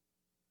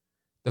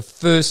 The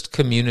first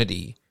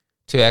community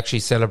to actually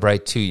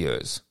celebrate 2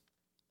 years.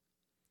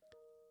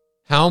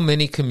 How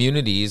many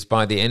communities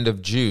by the end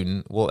of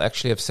June will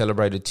actually have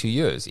celebrated 2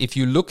 years? If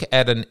you look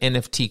at an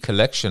NFT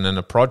collection and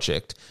a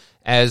project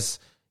as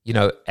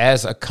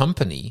a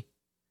company,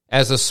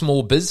 as a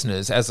small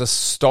business, as a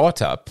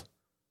startup,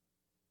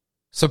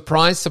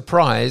 surprise,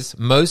 surprise,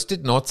 most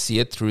did not see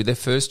it through their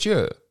first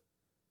year.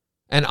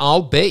 And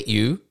I'll bet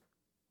you,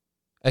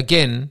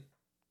 again,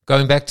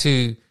 going back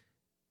to,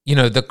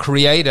 the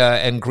creator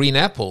and green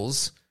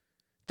apples,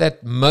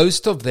 that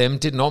most of them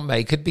did not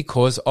make it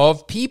because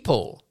of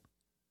people.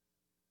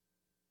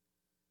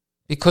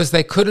 Because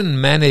they couldn't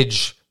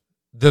manage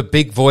the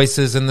big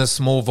voices and the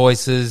small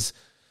voices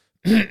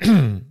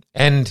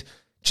and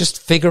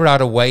just figure out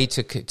a way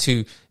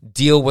to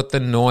deal with the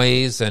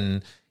noise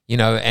and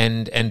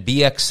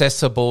be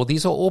accessible.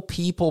 These are all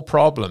people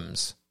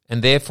problems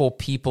and therefore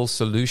people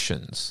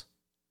solutions.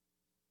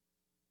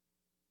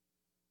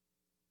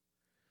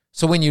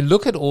 So when you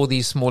look at all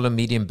these small and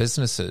medium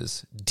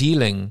businesses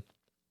dealing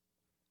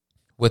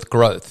with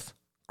growth,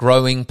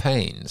 growing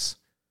pains,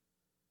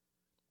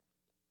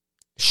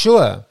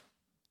 sure,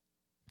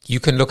 you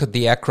can look at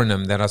the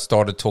acronym that I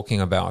started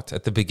talking about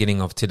at the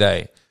beginning of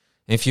today.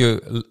 If you're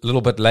a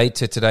little bit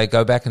later today,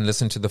 go back and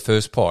listen to the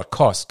first part.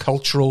 COST,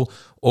 cultural,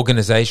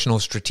 organizational,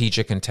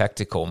 strategic, and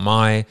tactical.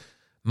 My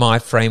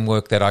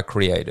framework that I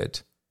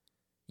created.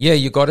 Yeah,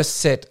 you got to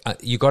set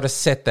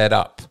that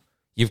up.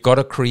 You've got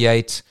to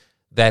create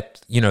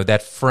that,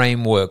 that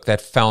framework,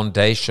 that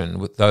foundation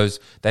with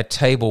that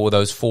table with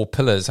those 4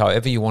 pillars,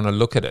 however you want to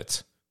look at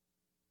it.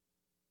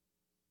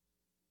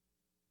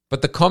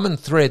 But the common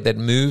thread that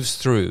moves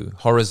through,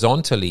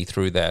 horizontally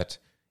through that,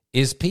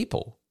 is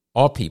people,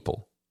 are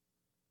people.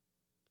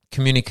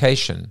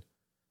 Communication,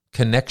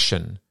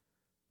 connection,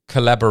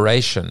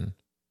 collaboration,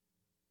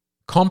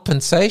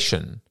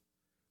 compensation,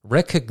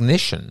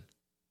 recognition,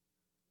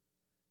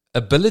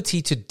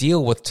 ability to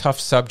deal with tough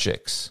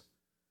subjects,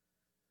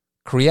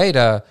 create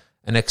an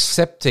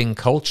accepting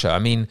culture.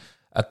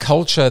 A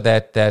culture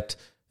that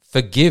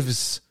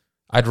forgives.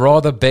 I'd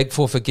rather beg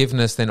for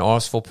forgiveness than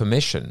ask for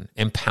permission.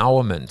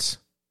 Empowerment.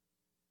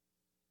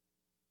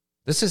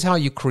 This is how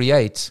you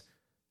create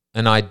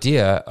an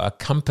idea, a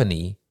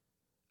company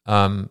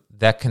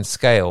that can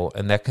scale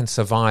and that can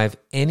survive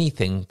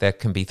anything that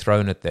can be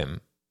thrown at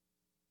them.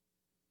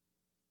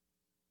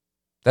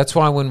 That's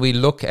why when we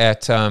look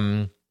at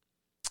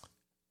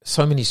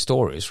so many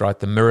stories, right?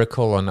 The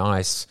miracle on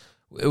ice.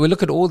 We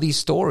look at all these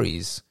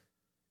stories.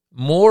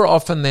 More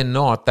often than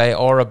not, they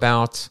are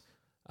about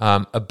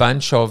a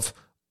bunch of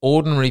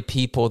ordinary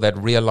people that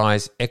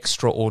realize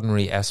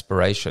extraordinary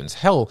aspirations.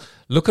 Hell,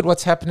 look at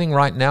what's happening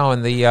right now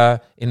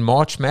in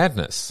March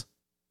Madness.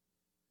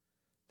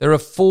 There are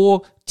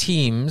 4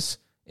 teams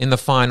in the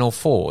Final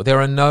Four. There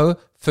are no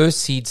first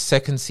seeds,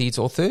 second seeds,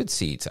 or third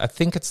seeds. I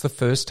think it's the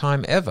first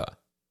time ever.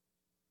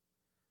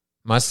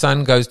 My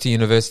son goes to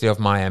University of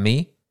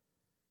Miami.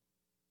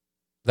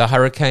 The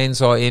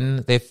Hurricanes are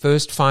in their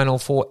first Final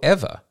Four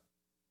ever.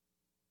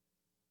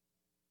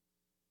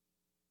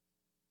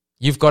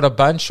 You've got a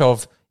bunch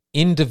of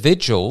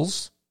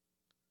individuals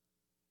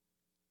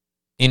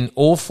in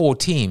all 4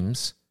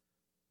 teams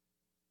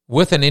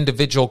with an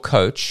individual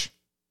coach,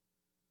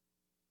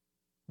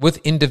 with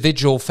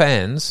individual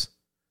fans,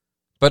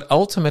 but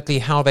ultimately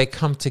how they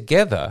come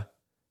together,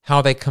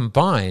 how they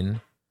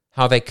combine,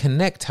 how they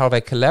connect, how they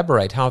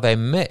collaborate, how they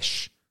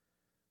mesh,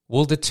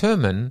 will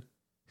determine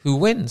who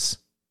wins.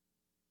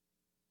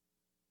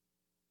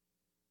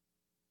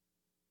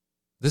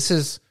 This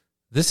is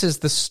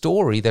the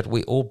story that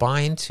we all buy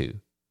into.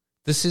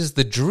 This is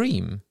the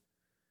dream.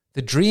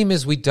 The dream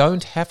is we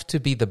don't have to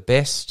be the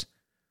best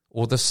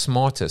or the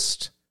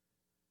smartest.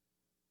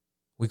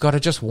 We got to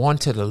just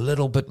want it a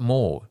little bit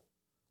more.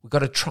 We got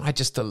to try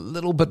just a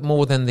little bit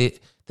more than the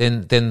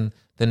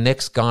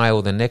next guy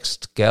or the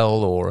next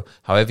gal or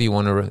however you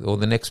want to, or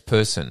the next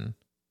person.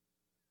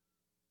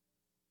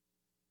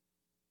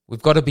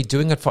 We've got to be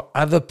doing it for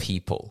other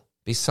people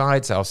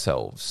besides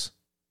ourselves.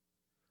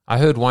 I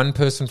heard one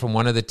person from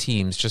one of the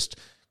teams just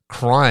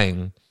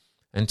crying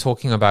and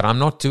talking about, I'm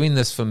not doing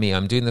this for me,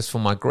 I'm doing this for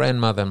my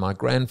grandmother and my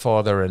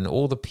grandfather and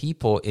all the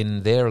people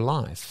in their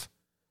life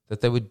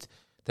that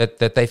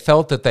they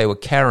felt that they were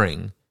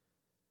carrying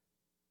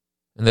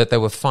and that they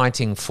were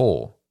fighting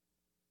for.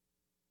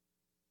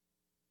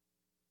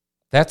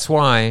 That's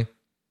why,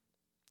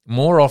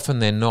 more often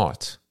than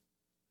not,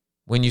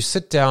 when you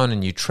sit down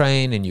and you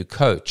train and you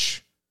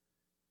coach,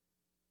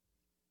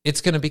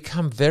 it's going to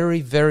become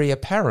very, very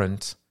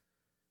apparent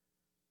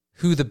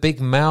who the big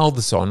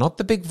mouths are. Not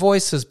the big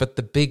voices, but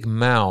the big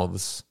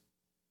mouths.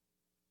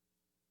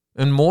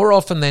 And more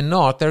often than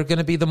not, they're going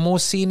to be the more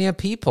senior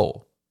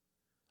people.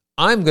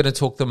 I'm going to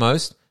talk the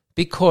most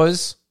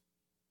because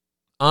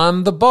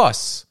I'm the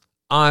boss.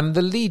 I'm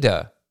the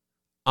leader.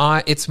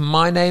 It's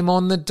my name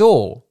on the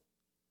door.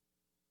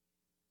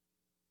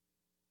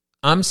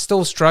 I'm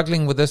still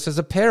struggling with this as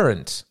a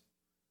parent.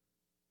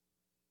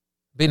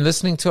 Been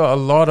listening to a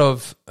lot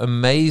of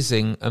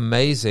amazing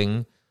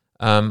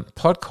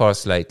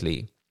podcasts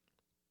lately.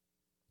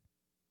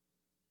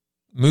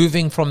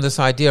 Moving from this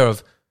idea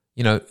of,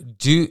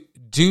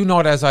 do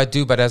not as I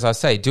do, but as I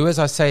say. Do as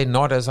I say,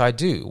 not as I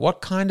do. What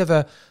kind of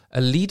a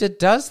leader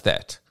does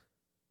that?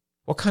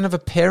 What kind of a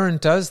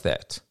parent does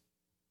that?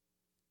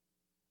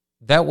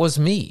 That was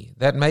me.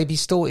 That maybe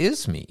still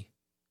is me.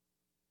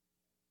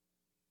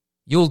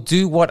 You'll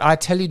do what I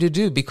tell you to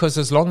do because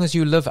as long as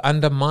you live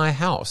under my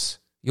house,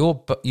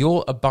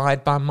 you'll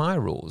abide by my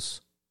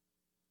rules.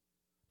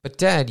 But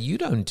Dad, you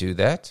don't do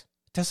that.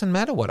 It doesn't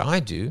matter what I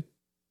do.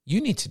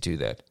 You need to do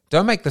that.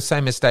 Don't make the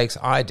same mistakes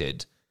I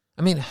did.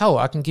 I mean, hell,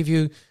 I can give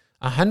you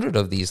 100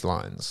 of these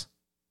lines.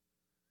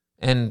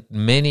 And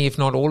many, if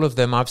not all of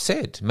them, I've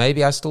said.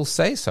 Maybe I still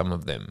say some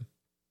of them.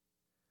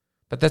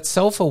 But that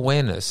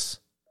self-awareness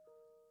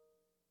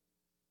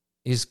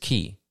is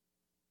key.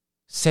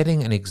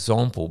 Setting an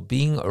example,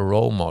 being a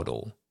role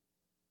model.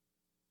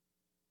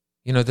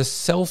 The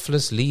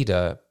selfless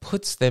leader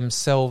puts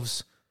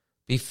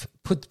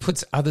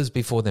others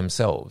before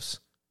themselves.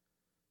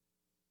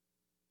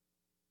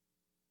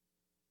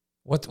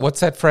 What's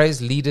that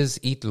phrase? Leaders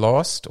eat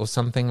last or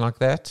something like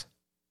that?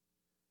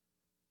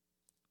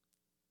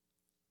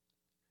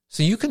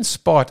 So you can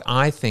spot,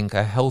 I think,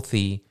 a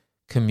healthy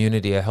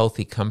community, a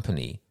healthy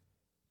company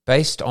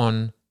based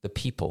on the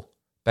people,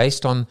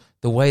 based on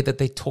the way that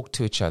they talk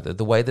to each other,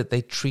 the way that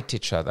they treat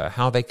each other,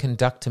 how they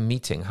conduct a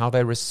meeting, how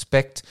they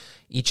respect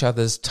each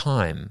other's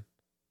time.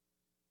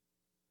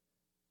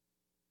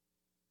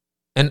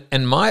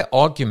 And my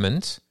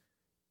argument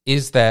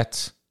is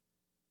that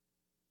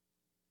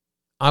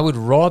I would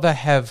rather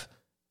have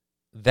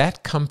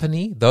that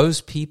company, those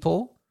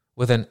people,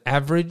 with an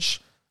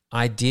average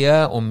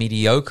idea or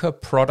mediocre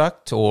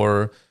product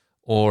or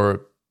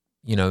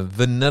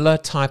vanilla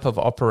type of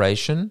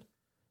operation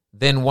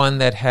than one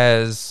that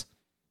has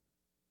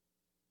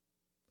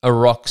a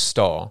rock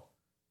star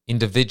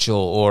individual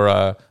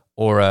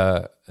or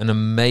an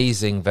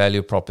amazing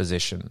value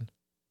proposition.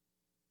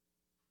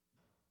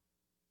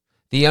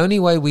 The only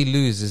way we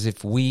lose is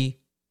if we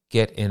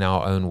get in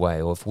our own way,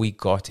 or if we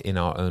got in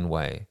our own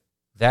way.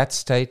 That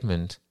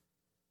statement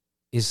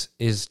is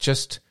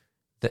just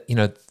that,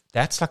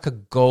 that's like a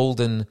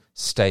golden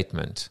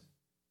statement.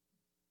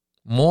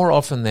 More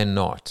often than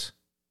not,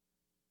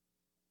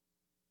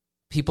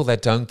 people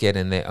that don't get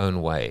in their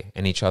own way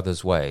and each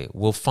other's way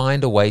will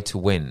find a way to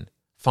win,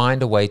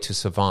 find a way to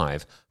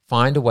survive,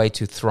 find a way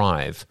to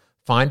thrive,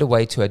 Find a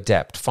way to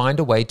adapt. Find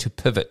a way to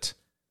pivot.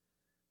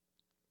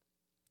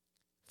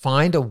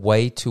 Find a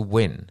way to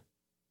win.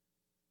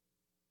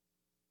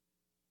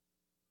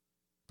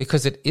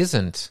 Because it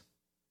isn't.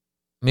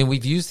 I mean,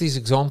 we've used these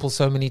examples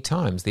so many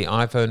times. The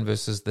iPhone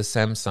versus the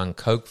Samsung,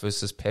 Coke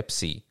versus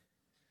Pepsi.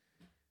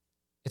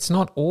 It's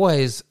not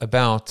always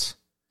about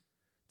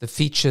the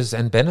features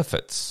and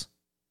benefits.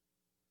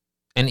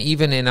 And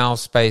even in our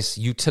space,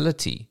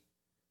 utility.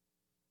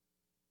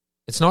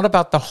 It's not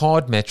about the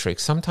hard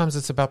metrics. Sometimes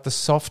it's about the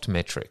soft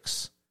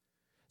metrics.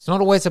 It's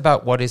not always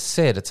about what is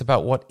said. It's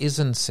about what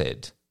isn't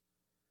said.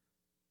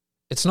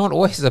 It's not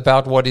always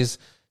about what is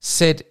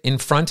said in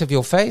front of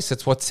your face.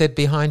 It's what's said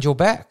behind your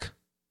back.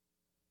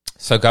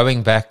 So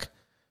going back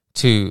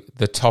to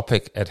the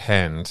topic at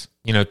hand,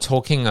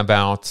 talking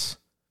about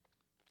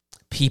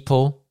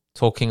people,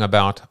 talking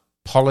about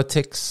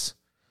politics,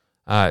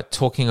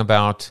 talking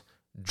about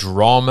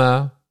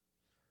drama,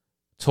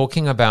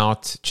 talking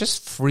about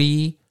just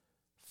free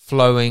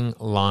flowing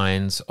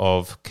lines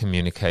of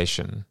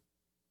communication.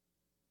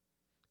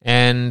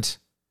 And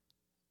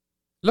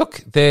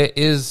look, there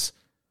is,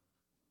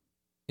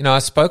 I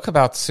spoke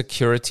about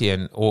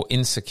security or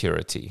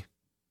insecurity.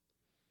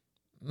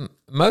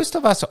 Most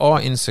of us are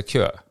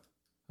insecure.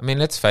 I mean,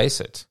 let's face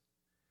it.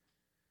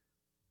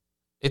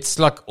 It's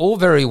like all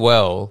very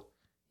well,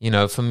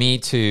 for me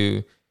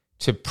to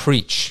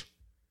preach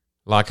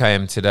like I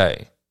am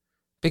today,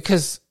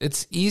 because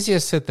it's easier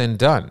said than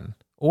done.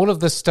 All of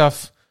this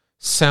stuff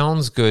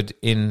sounds good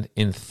in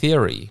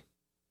theory,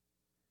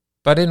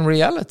 but in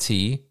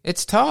reality,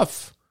 it's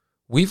tough.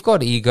 We've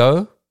got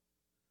ego.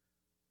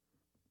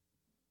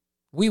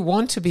 We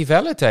want to be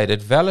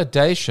validated.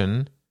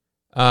 Validation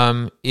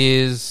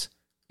is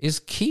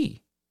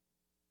key.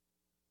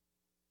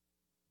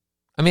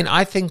 I mean,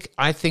 I think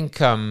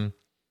a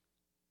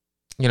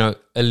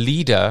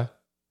leader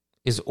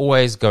is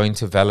always going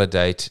to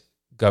validate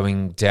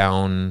going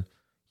down,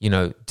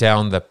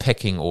 down the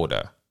pecking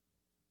order.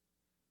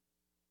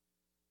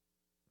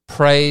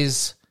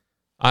 Praise.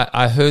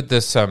 I heard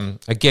this,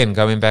 again,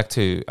 going back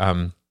to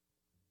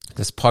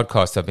this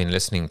podcast I've been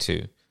listening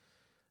to,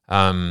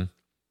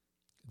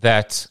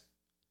 that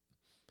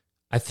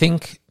I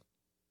think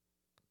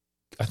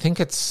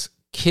it's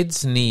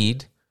kids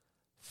need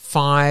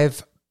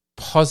 5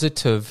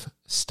 positive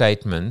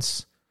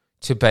statements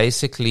to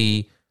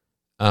basically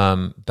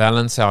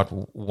balance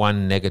out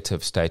 1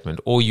 negative statement,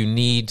 or you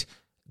need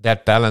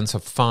that balance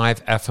of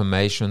 5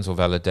 affirmations or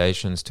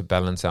validations to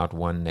balance out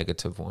 1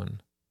 negative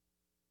one.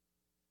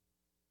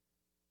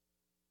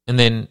 And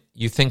then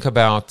you think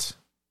about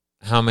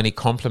how many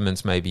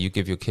compliments maybe you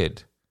give your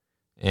kid,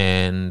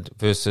 and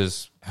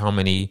versus how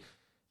many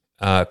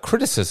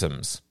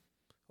criticisms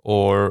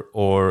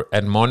or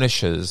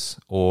admonishes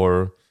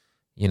or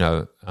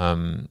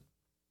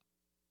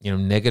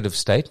negative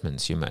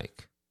statements you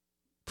make.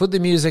 Put the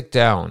music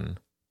down.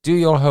 Do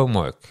your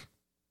homework.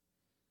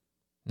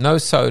 No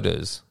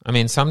sodas. I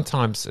mean,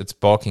 sometimes it's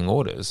barking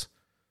orders.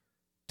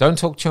 Don't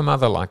talk to your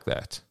mother like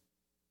that.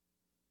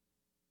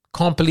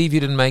 Can't believe you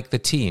didn't make the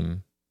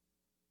team.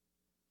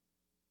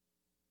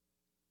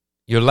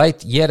 You're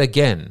late yet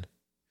again,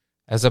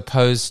 as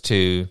opposed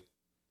to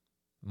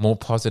more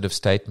positive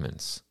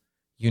statements.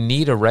 You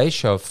need a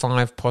ratio of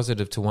 5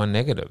 positive to 1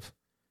 negative.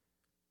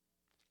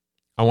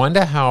 I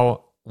wonder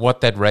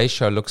what that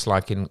ratio looks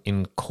like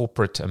in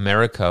corporate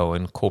America or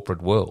in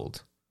corporate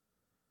world.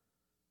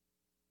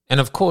 And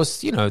of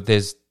course, you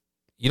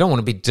don't want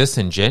to be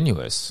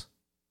disingenuous.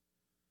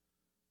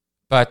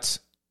 But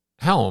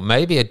hell,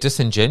 maybe a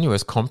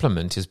disingenuous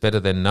compliment is better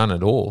than none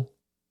at all.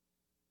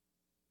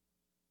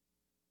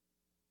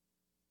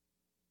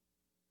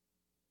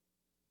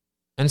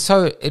 And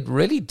so it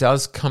really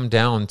does come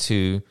down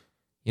to,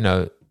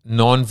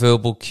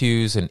 nonverbal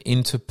cues and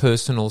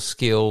interpersonal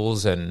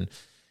skills and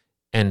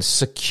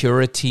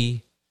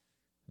security,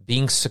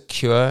 being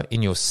secure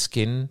in your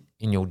skin,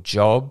 in your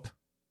job,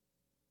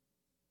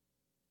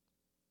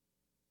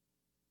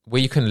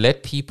 where you can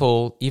let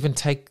people even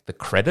take the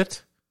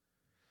credit.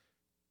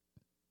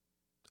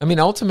 I mean,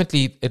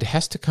 ultimately, it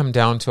has to come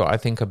down to, I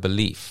think, a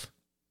belief,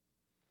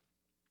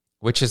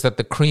 which is that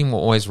the cream will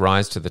always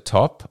rise to the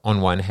top on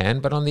one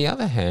hand, but on the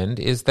other hand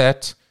is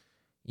that,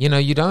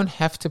 you don't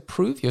have to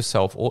prove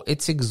yourself, or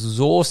it's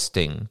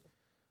exhausting,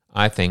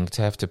 I think,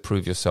 to have to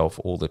prove yourself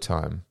all the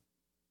time.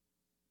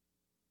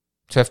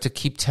 To have to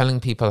keep telling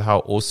people how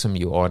awesome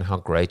you are and how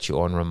great you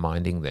are and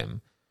reminding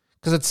them.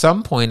 Because at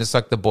some point, it's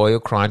like the boy who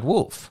cried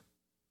wolf.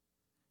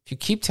 If you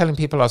keep telling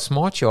people how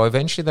smart you are,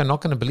 eventually they're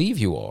not going to believe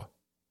you are.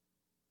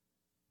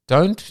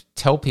 Don't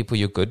tell people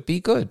you're good, be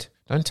good.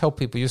 Don't tell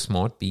people you're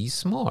smart, be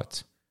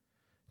smart.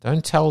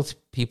 Don't tell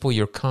people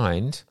you're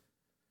kind,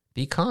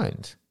 be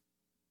kind.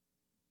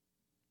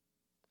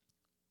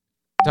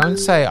 Don't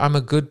say, I'm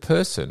a good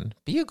person,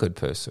 be a good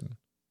person.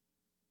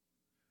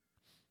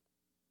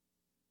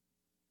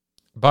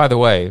 By the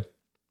way,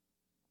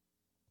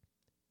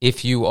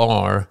 if you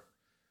are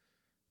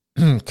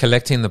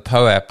collecting the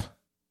POAP,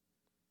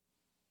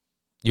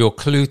 your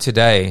clue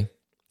today,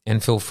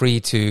 and feel free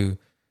to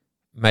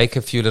make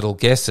a few little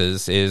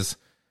guesses, is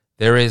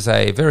there is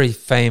a very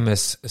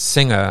famous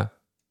singer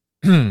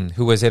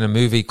who was in a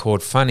movie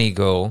called Funny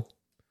Girl,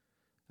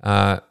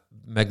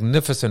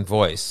 magnificent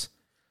voice,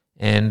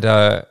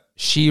 and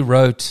she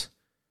wrote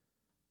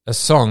a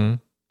song,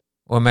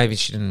 or maybe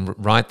she didn't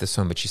write the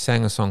song, but she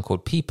sang a song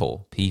called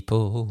People.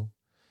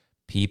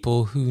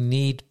 People who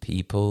need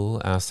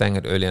people. I sang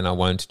it earlier and I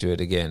won't do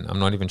it again. I'm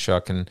not even sure I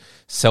can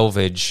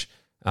salvage,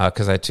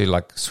 because I had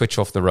to switch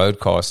off the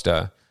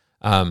roadcaster,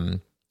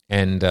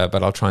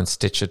 but I'll try and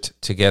stitch it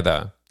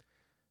together.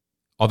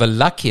 Are the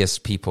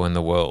luckiest people in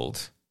the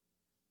world.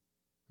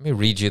 Let me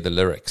read you the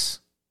lyrics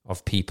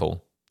of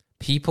People.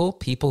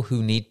 People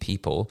who need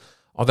people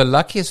are the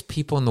luckiest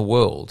people in the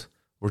world.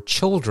 We're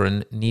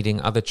children needing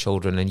other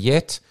children, and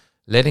yet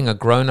letting a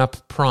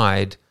grown-up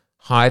pride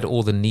hide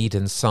all the need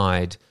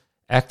inside,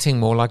 acting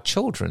more like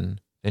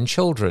children than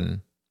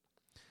children.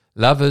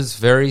 Lovers,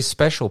 very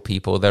special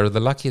people. They're the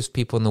luckiest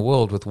people in the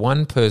world, with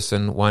one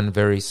person, one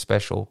very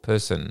special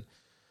person.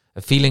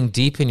 A feeling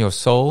deep in your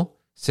soul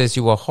says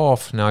you are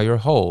half, now you're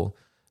whole.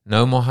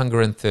 No more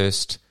hunger and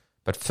thirst,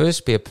 but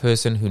first be a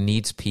person who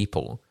needs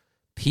people.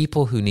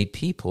 People who need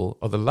people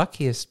are the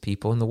luckiest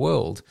people in the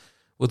world.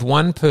 With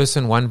one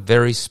person, one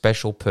very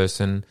special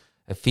person,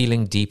 a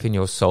feeling deep in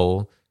your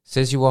soul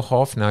says you are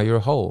half, now you're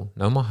whole.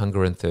 No more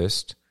hunger and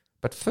thirst,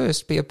 but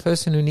first be a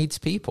person who needs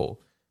people.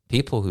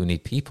 People who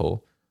need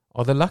people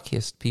are the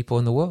luckiest people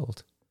in the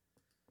world.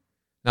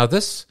 Now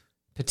this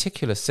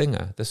particular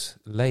singer, this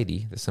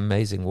lady, this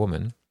amazing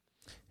woman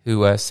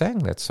who sang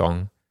that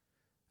song,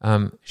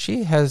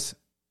 she has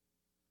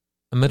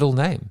a middle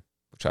name,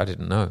 which I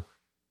didn't know.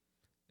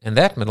 And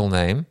that middle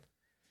name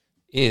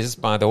is,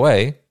 by the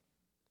way,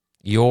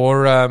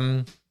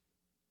 your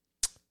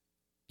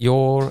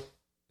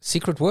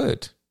secret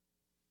word.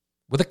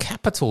 With a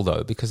capital,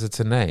 though, because it's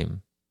a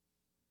name.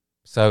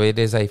 So it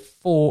is a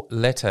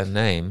 4-letter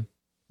name,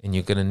 and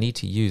you're going to need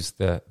to use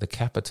the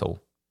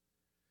capital.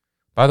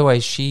 By the way,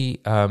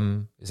 she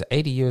is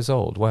 80 years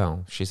old.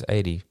 Wow, she's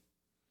 80.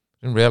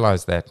 Didn't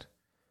realize that.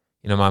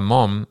 You know, my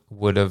mom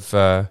would have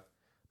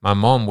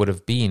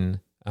been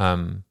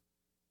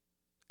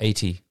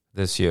 80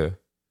 this year.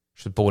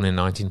 She was born in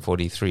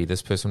 1943.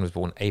 This person was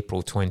born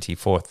April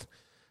 24th,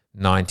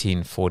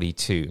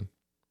 1942.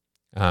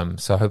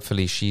 So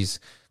hopefully she's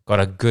got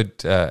a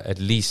good at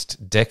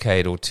least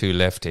decade or two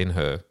left in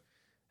her,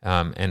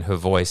 and her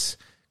voice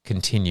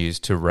continues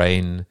to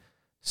reign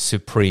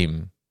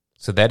supreme.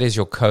 So that is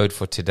your code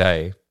for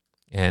today,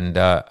 and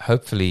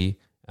hopefully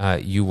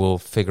you will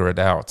figure it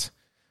out.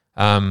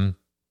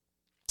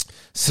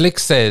 Slick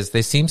says,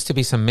 there seems to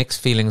be some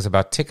mixed feelings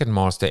about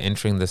Ticketmaster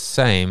entering the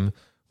same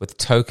with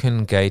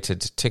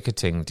token-gated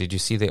ticketing. Did you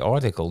see the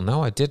article?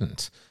 No, I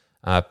didn't.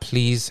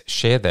 Please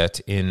share that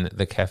in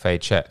the cafe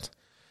chat.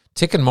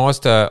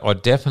 Ticketmaster are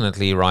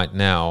definitely right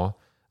now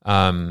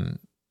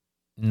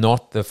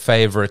not the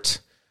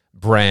favorite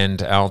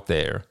brand out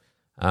there.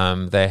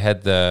 They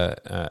had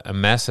a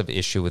massive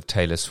issue with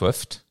Taylor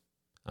Swift,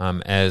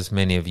 as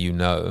many of you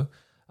know.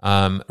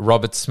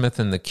 Robert Smith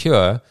and The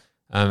Cure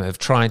have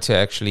tried to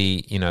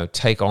actually,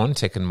 take on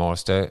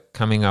Ticketmaster,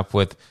 coming up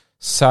with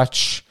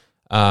such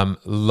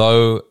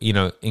low,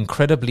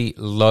 incredibly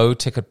low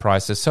ticket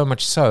prices, so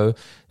much so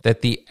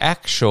that the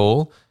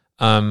actual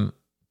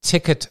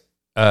ticket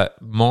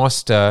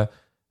master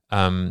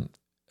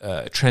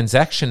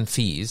transaction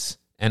fees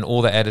and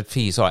all the added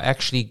fees are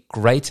actually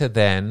greater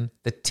than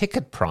the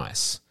ticket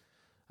price.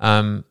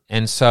 And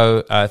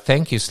so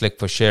thank you, Slick,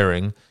 for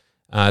sharing.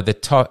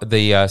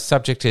 The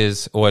subject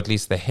is, or at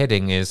least the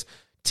heading is,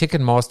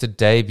 Ticketmaster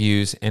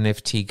debuts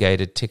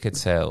NFT-gated ticket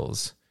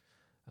sales.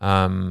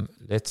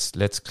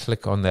 Let's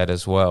click on that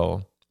as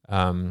well.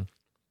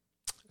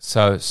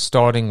 So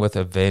starting with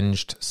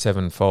Avenged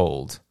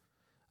Sevenfold.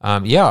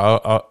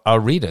 I'll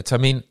read it. I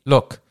mean,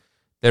 look,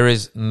 there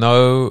is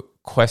no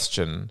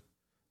question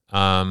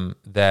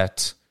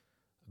that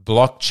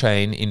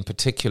blockchain in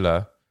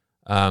particular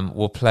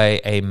will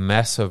play a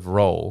massive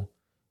role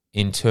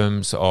in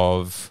terms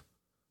of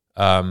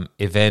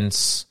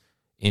events,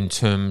 in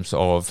terms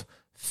of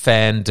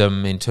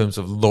fandom, in terms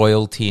of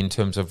loyalty, in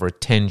terms of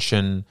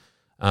retention.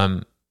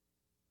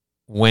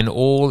 When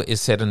all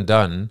is said and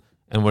done,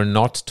 and we're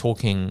not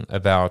talking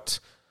about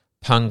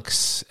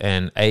punks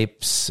and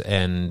apes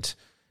and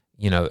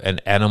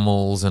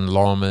animals and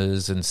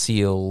llamas and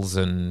seals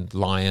and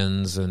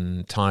lions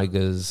and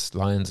tigers,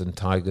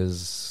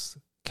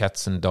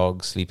 cats and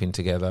dogs sleeping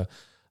together,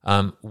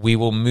 we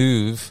will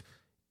move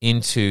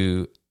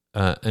into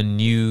a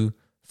new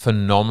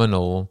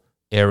phenomenal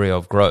area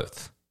of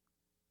growth.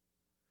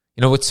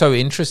 What's so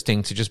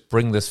interesting, to just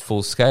bring this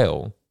full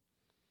scale,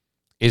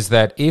 is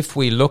that if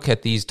we look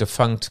at these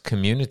defunct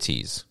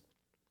communities,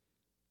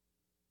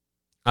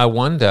 I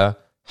wonder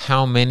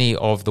how many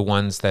of the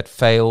ones that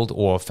failed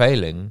or are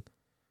failing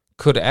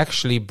could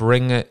actually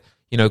bring it,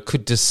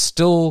 could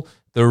distill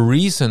the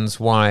reasons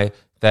why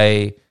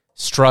they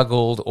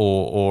struggled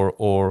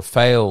or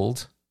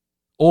failed.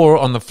 Or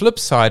on the flip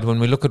side,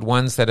 when we look at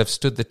ones that have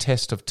stood the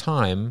test of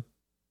time,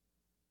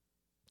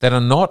 that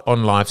are not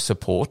on life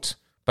support,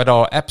 but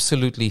are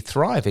absolutely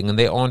thriving, and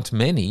there aren't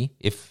many,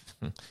 if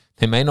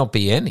there may not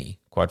be any,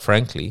 quite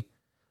frankly,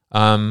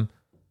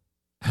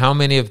 how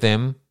many of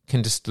them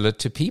can distill it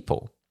to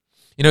people?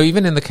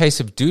 Even in the case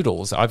of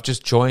Doodles, I've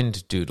just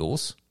joined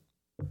Doodles.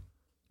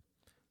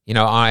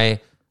 I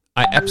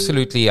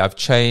absolutely, I've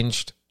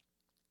changed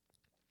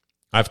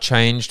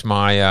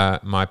my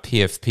my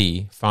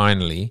PFP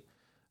finally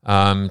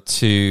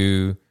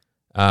to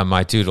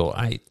my Doodle.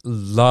 I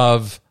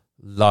love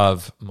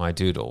my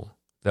Doodle,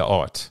 the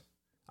art.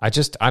 I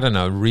don't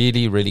know,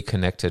 really, really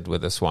connected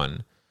with this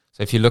one.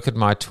 So if you look at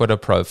my Twitter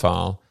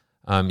profile,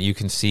 you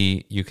can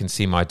see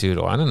my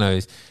Doodle. I don't know.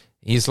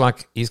 He's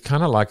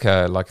kind of like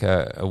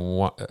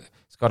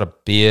he's got a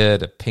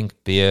beard, a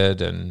pink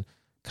beard, and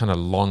kind of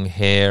long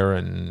hair,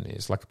 and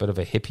he's like a bit of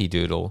a hippie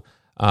Doodle.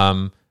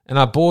 And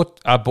I bought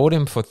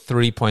him for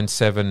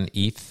 3.7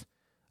 ETH,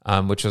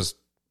 which was,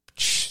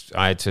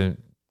 I had to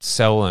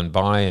sell and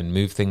buy and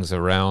move things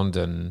around,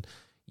 and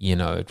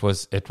it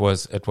was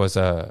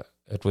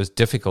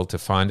difficult to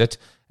find it.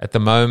 At the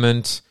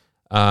moment,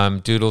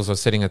 Doodles are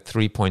sitting at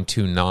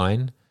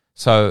 3.29.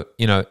 So,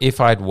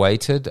 if I'd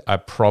waited, I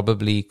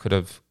probably could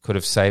have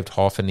saved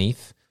half an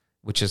ETH,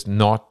 which is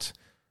not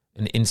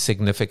an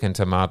insignificant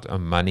amount of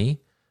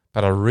money.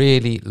 But I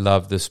really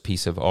love this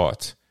piece of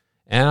art,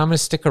 and I'm going to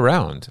stick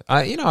around.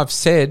 I've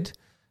said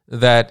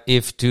that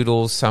if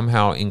Doodles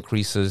somehow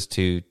increases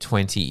to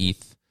 20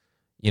 ETH,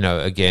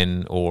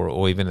 again,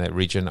 or even that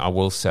region, I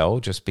will sell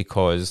just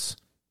because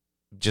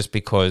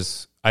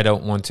I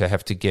don't want to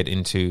have to get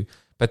into.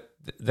 But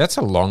that's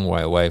a long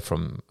way away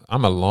from.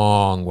 I'm a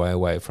long way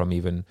away from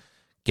even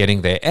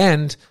getting there,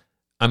 and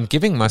I'm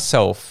giving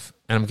myself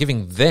and I'm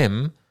giving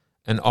them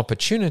an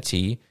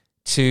opportunity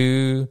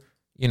to,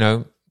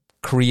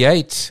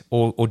 create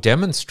or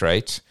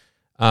demonstrate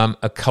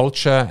a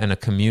culture and a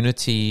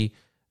community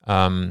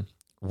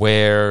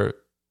where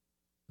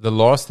the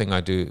last thing I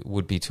do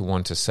would be to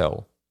want to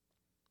sell.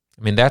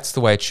 I mean, that's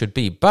the way it should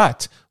be.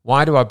 But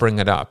why do I bring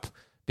it up?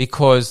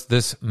 Because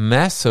this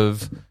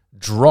massive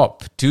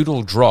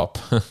Doodle drop,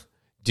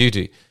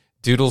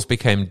 Doodles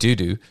became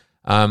doo-doo,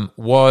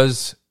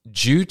 was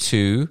due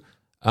to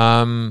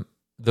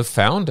the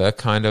founder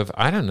kind of,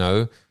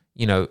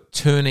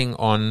 turning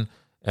on,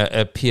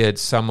 appeared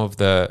some of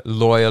the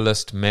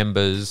loyalist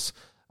members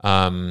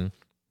and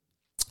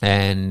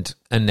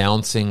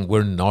announcing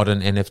we're not an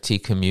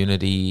NFT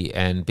community,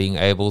 and being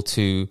able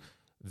to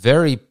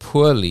very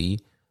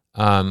poorly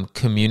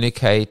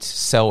communicate,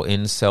 sell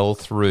in, sell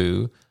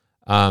through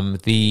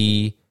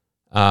the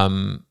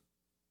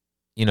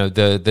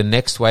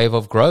next wave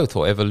of growth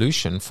or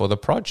evolution for the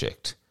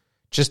project.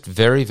 Just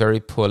very, very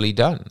poorly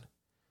done.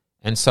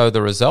 And so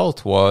the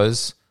result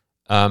was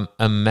a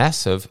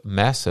massive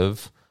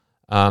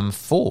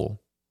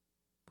fall.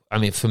 I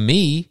mean, for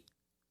me,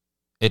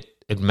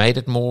 it made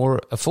it more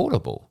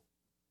affordable.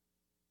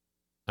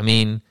 I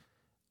mean,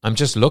 I'm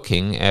just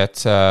looking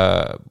at,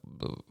 it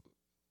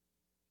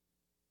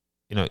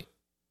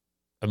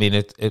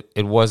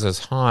was as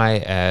high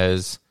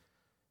as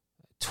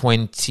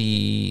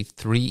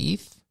 23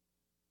 ETH.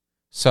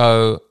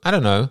 So I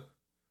don't know.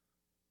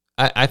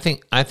 I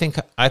think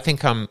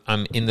I'm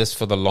in this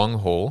for the long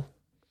haul,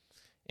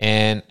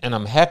 and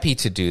I'm happy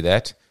to do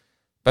that.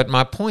 But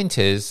my point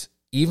is,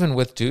 even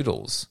with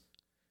Doodles,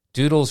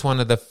 one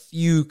of the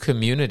few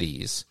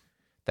communities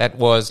that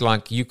was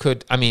like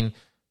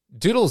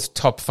Doodles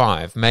top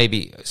 5,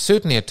 maybe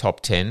certainly a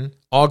top 10,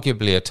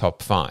 arguably a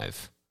top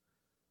 5,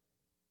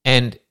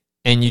 and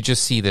you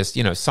just see this,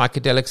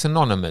 Psychedelics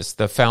Anonymous,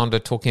 the founder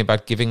talking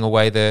about giving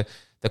away the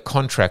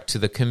contract to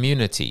the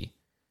community.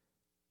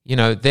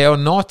 There are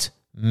not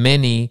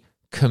many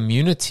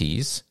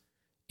communities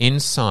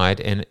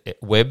inside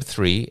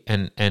Web3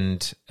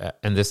 and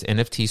this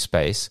NFT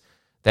space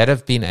that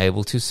have been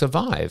able to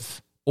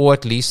survive, or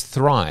at least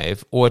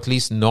thrive, or at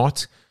least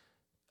not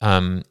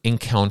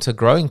encounter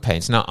growing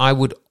pains. Now, I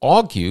would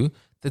argue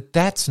that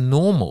that's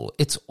normal.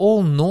 It's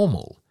all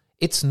normal.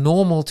 It's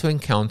normal to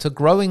encounter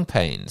growing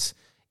pains.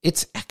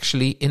 It's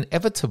actually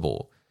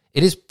inevitable.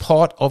 It is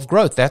part of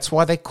growth. That's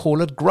why they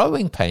call it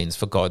growing pains,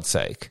 for God's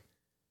sake.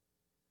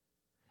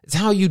 It's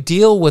how you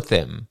deal with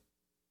them.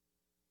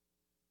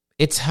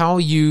 It's how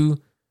you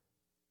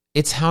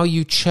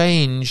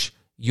change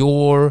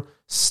your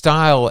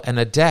style and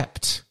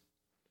adapt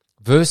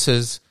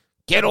versus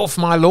get off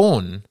my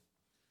lawn,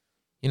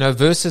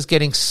 versus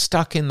getting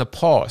stuck in the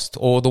past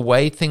or the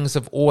way things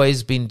have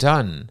always been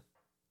done.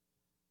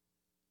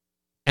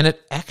 And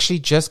it actually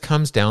just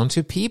comes down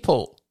to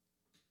people.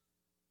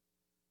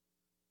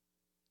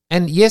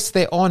 And yes,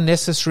 there are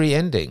necessary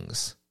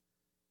endings.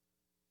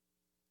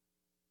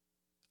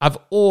 I've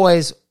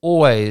always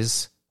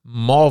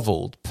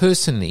marveled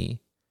personally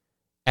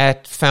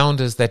at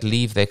founders that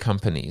leave their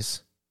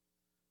companies.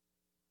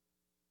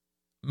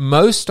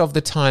 Most of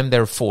the time,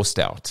 they're forced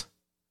out.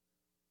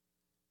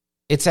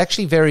 It's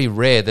actually very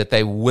rare that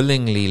they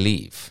willingly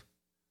leave.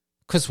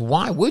 Because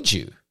why would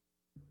you?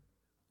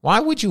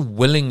 Why would you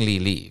willingly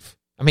leave?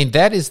 I mean,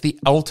 that is the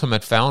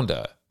ultimate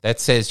founder that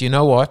says, you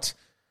know what?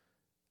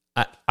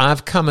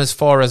 I've come as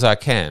far as I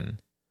can.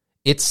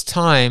 It's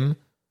time.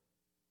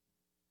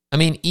 I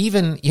mean,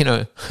 even,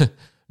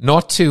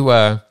 not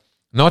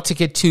to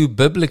get too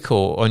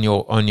biblical on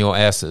your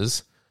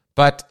asses,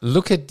 but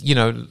look at,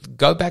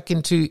 go back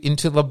into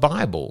the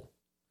Bible.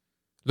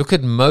 Look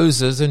at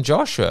Moses and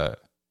Joshua.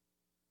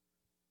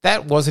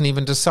 That wasn't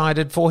even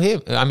decided for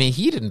him. I mean,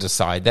 he didn't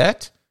decide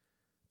that.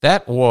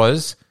 That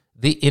was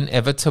the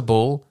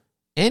inevitable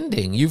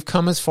ending. You've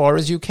come as far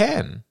as you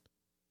can.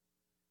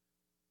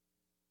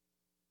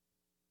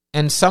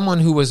 And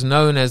someone who was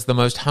known as the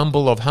most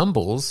humble of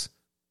humbles,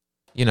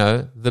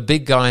 the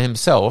big guy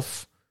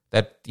himself,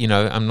 that,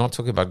 I'm not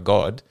talking about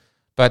God,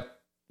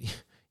 but,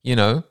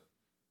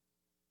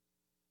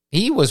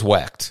 he was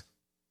whacked,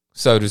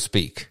 so to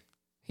speak.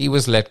 He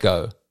was let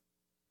go.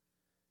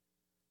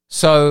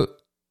 So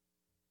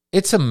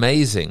it's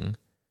amazing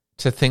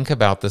to think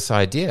about this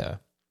idea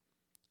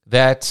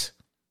that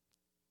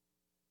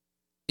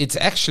it's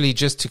actually,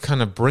 just to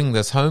kind of bring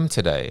this home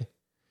today,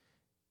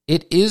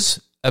 it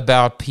is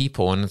about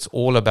people, and it's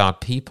all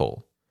about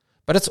people.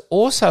 But it's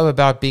also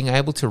about being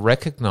able to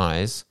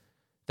recognize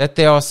that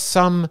there are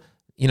some,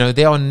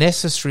 there are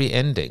necessary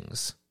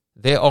endings.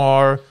 There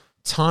are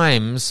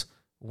times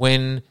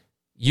when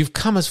you've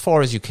come as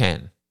far as you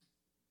can.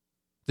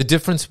 The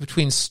difference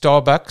between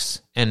Starbucks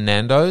and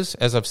Nando's,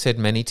 as I've said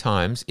many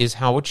times, is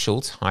Howard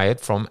Schultz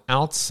hired from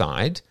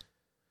outside.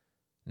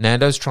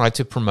 Nando's tried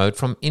to promote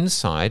from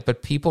inside,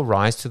 but people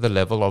rise to the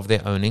level of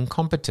their own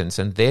incompetence,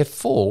 and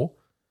therefore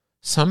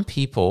some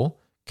people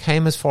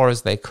came as far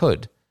as they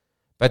could,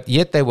 but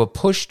yet they were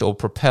pushed or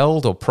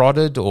propelled or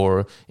prodded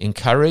or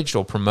encouraged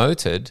or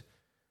promoted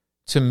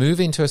to move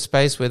into a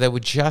space where they were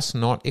just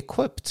not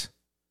equipped.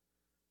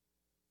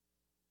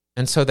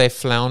 And so they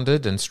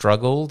floundered and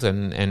struggled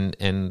and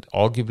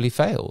arguably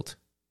failed.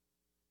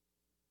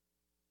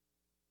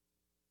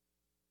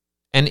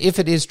 And if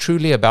it is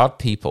truly about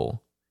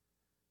people,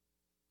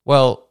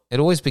 well, it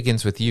always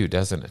begins with you,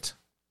 doesn't it?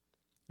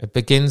 It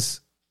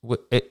begins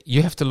with,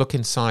 you have to look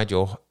inside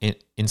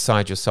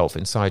yourself,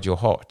 inside your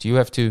heart. You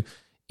have to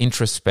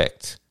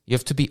introspect. You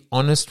have to be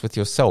honest with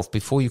yourself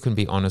before you can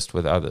be honest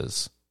with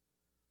others.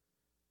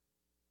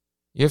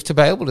 You have to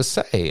be able to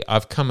say,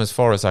 I've come as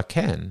far as I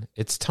can.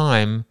 It's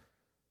time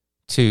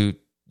to,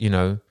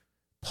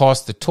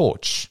 pass the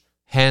torch,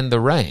 hand the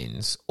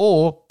reins,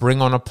 or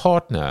bring on a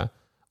partner,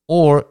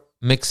 or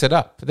mix it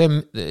up.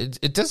 Then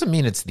it doesn't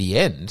mean it's the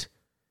end.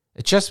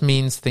 It just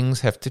means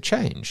things have to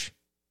change.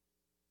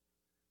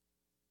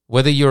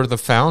 Whether you're the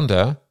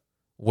founder,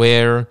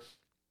 where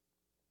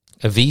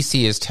a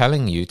VC is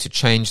telling you to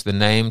change the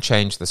name,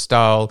 change the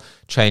style,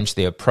 change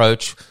the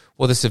approach.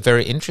 Well, this is a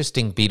very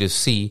interesting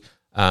B2C,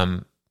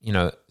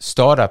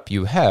 startup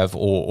you have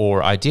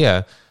or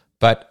idea,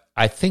 but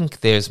I think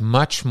there's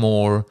much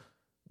more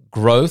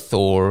growth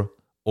or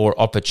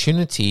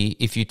opportunity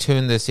if you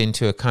turn this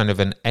into a kind of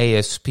an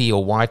ASP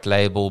or white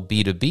label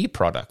B2B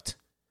product.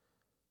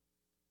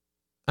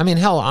 I mean,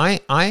 hell, I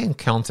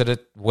encountered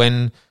it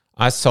when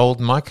I sold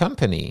my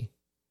company,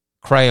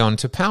 Crayon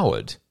to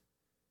Powered.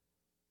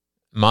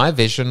 My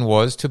vision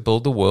was to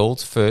build the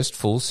world's first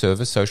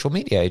full-service social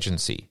media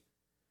agency.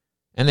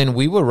 And then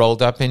we were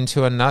rolled up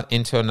into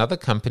another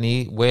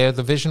company where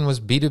the vision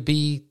was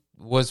B2B,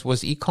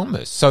 was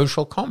e-commerce,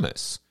 social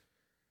commerce.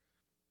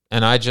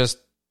 And I just,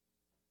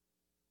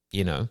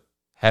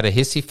 had a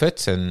hissy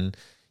fit and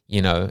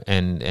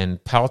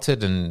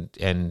pouted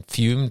and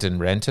fumed and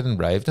ranted and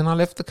raved, and I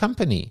left the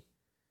company.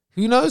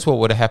 Who knows what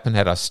would have happened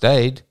had I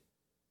stayed?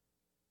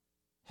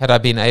 Had I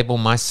been able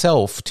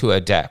myself to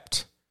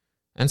adapt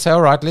and say,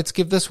 all right, let's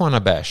give this one a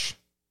bash.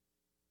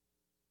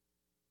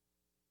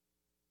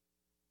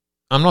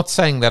 I'm not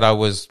saying that I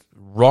was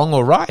wrong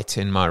or right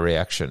in my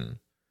reaction.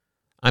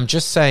 I'm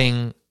just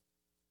saying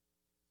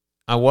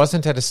I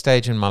wasn't at a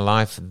stage in my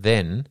life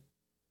then,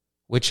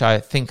 which I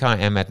think I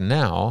am at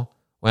now,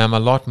 where I'm a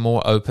lot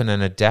more open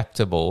and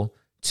adaptable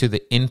to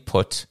the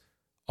input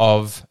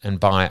of and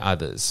by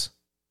others.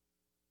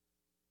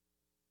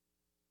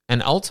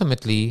 And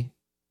ultimately,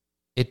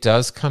 it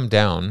does come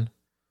down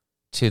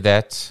to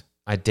that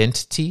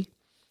identity,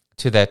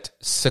 to that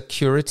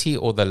security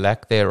or the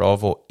lack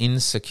thereof or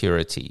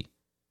insecurity.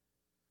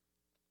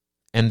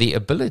 And the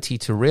ability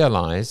to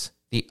realize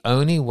the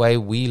only way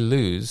we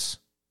lose,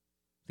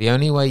 the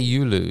only way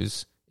you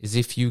lose, is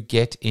if you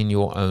get in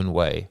your own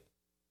way.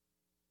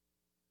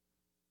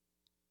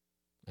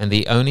 And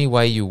the only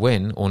way you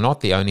win, or not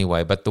the only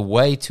way, but the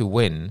way to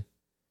win,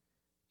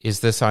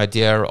 is this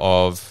idea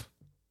of,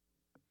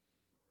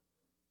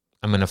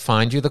 I'm going to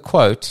find you the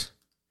quote,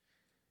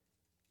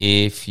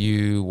 if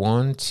you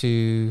want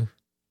to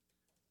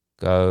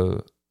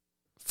go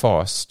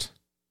fast,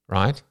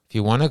 right? If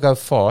you want to go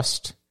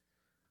fast,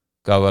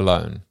 go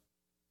alone.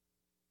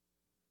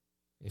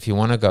 If you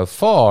want to go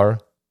far,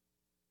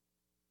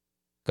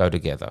 go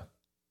together.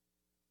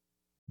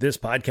 This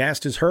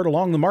podcast is heard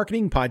along the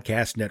Marketing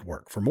Podcast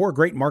Network. For more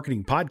great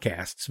marketing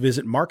podcasts,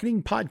 visit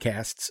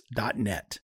marketingpodcasts.net.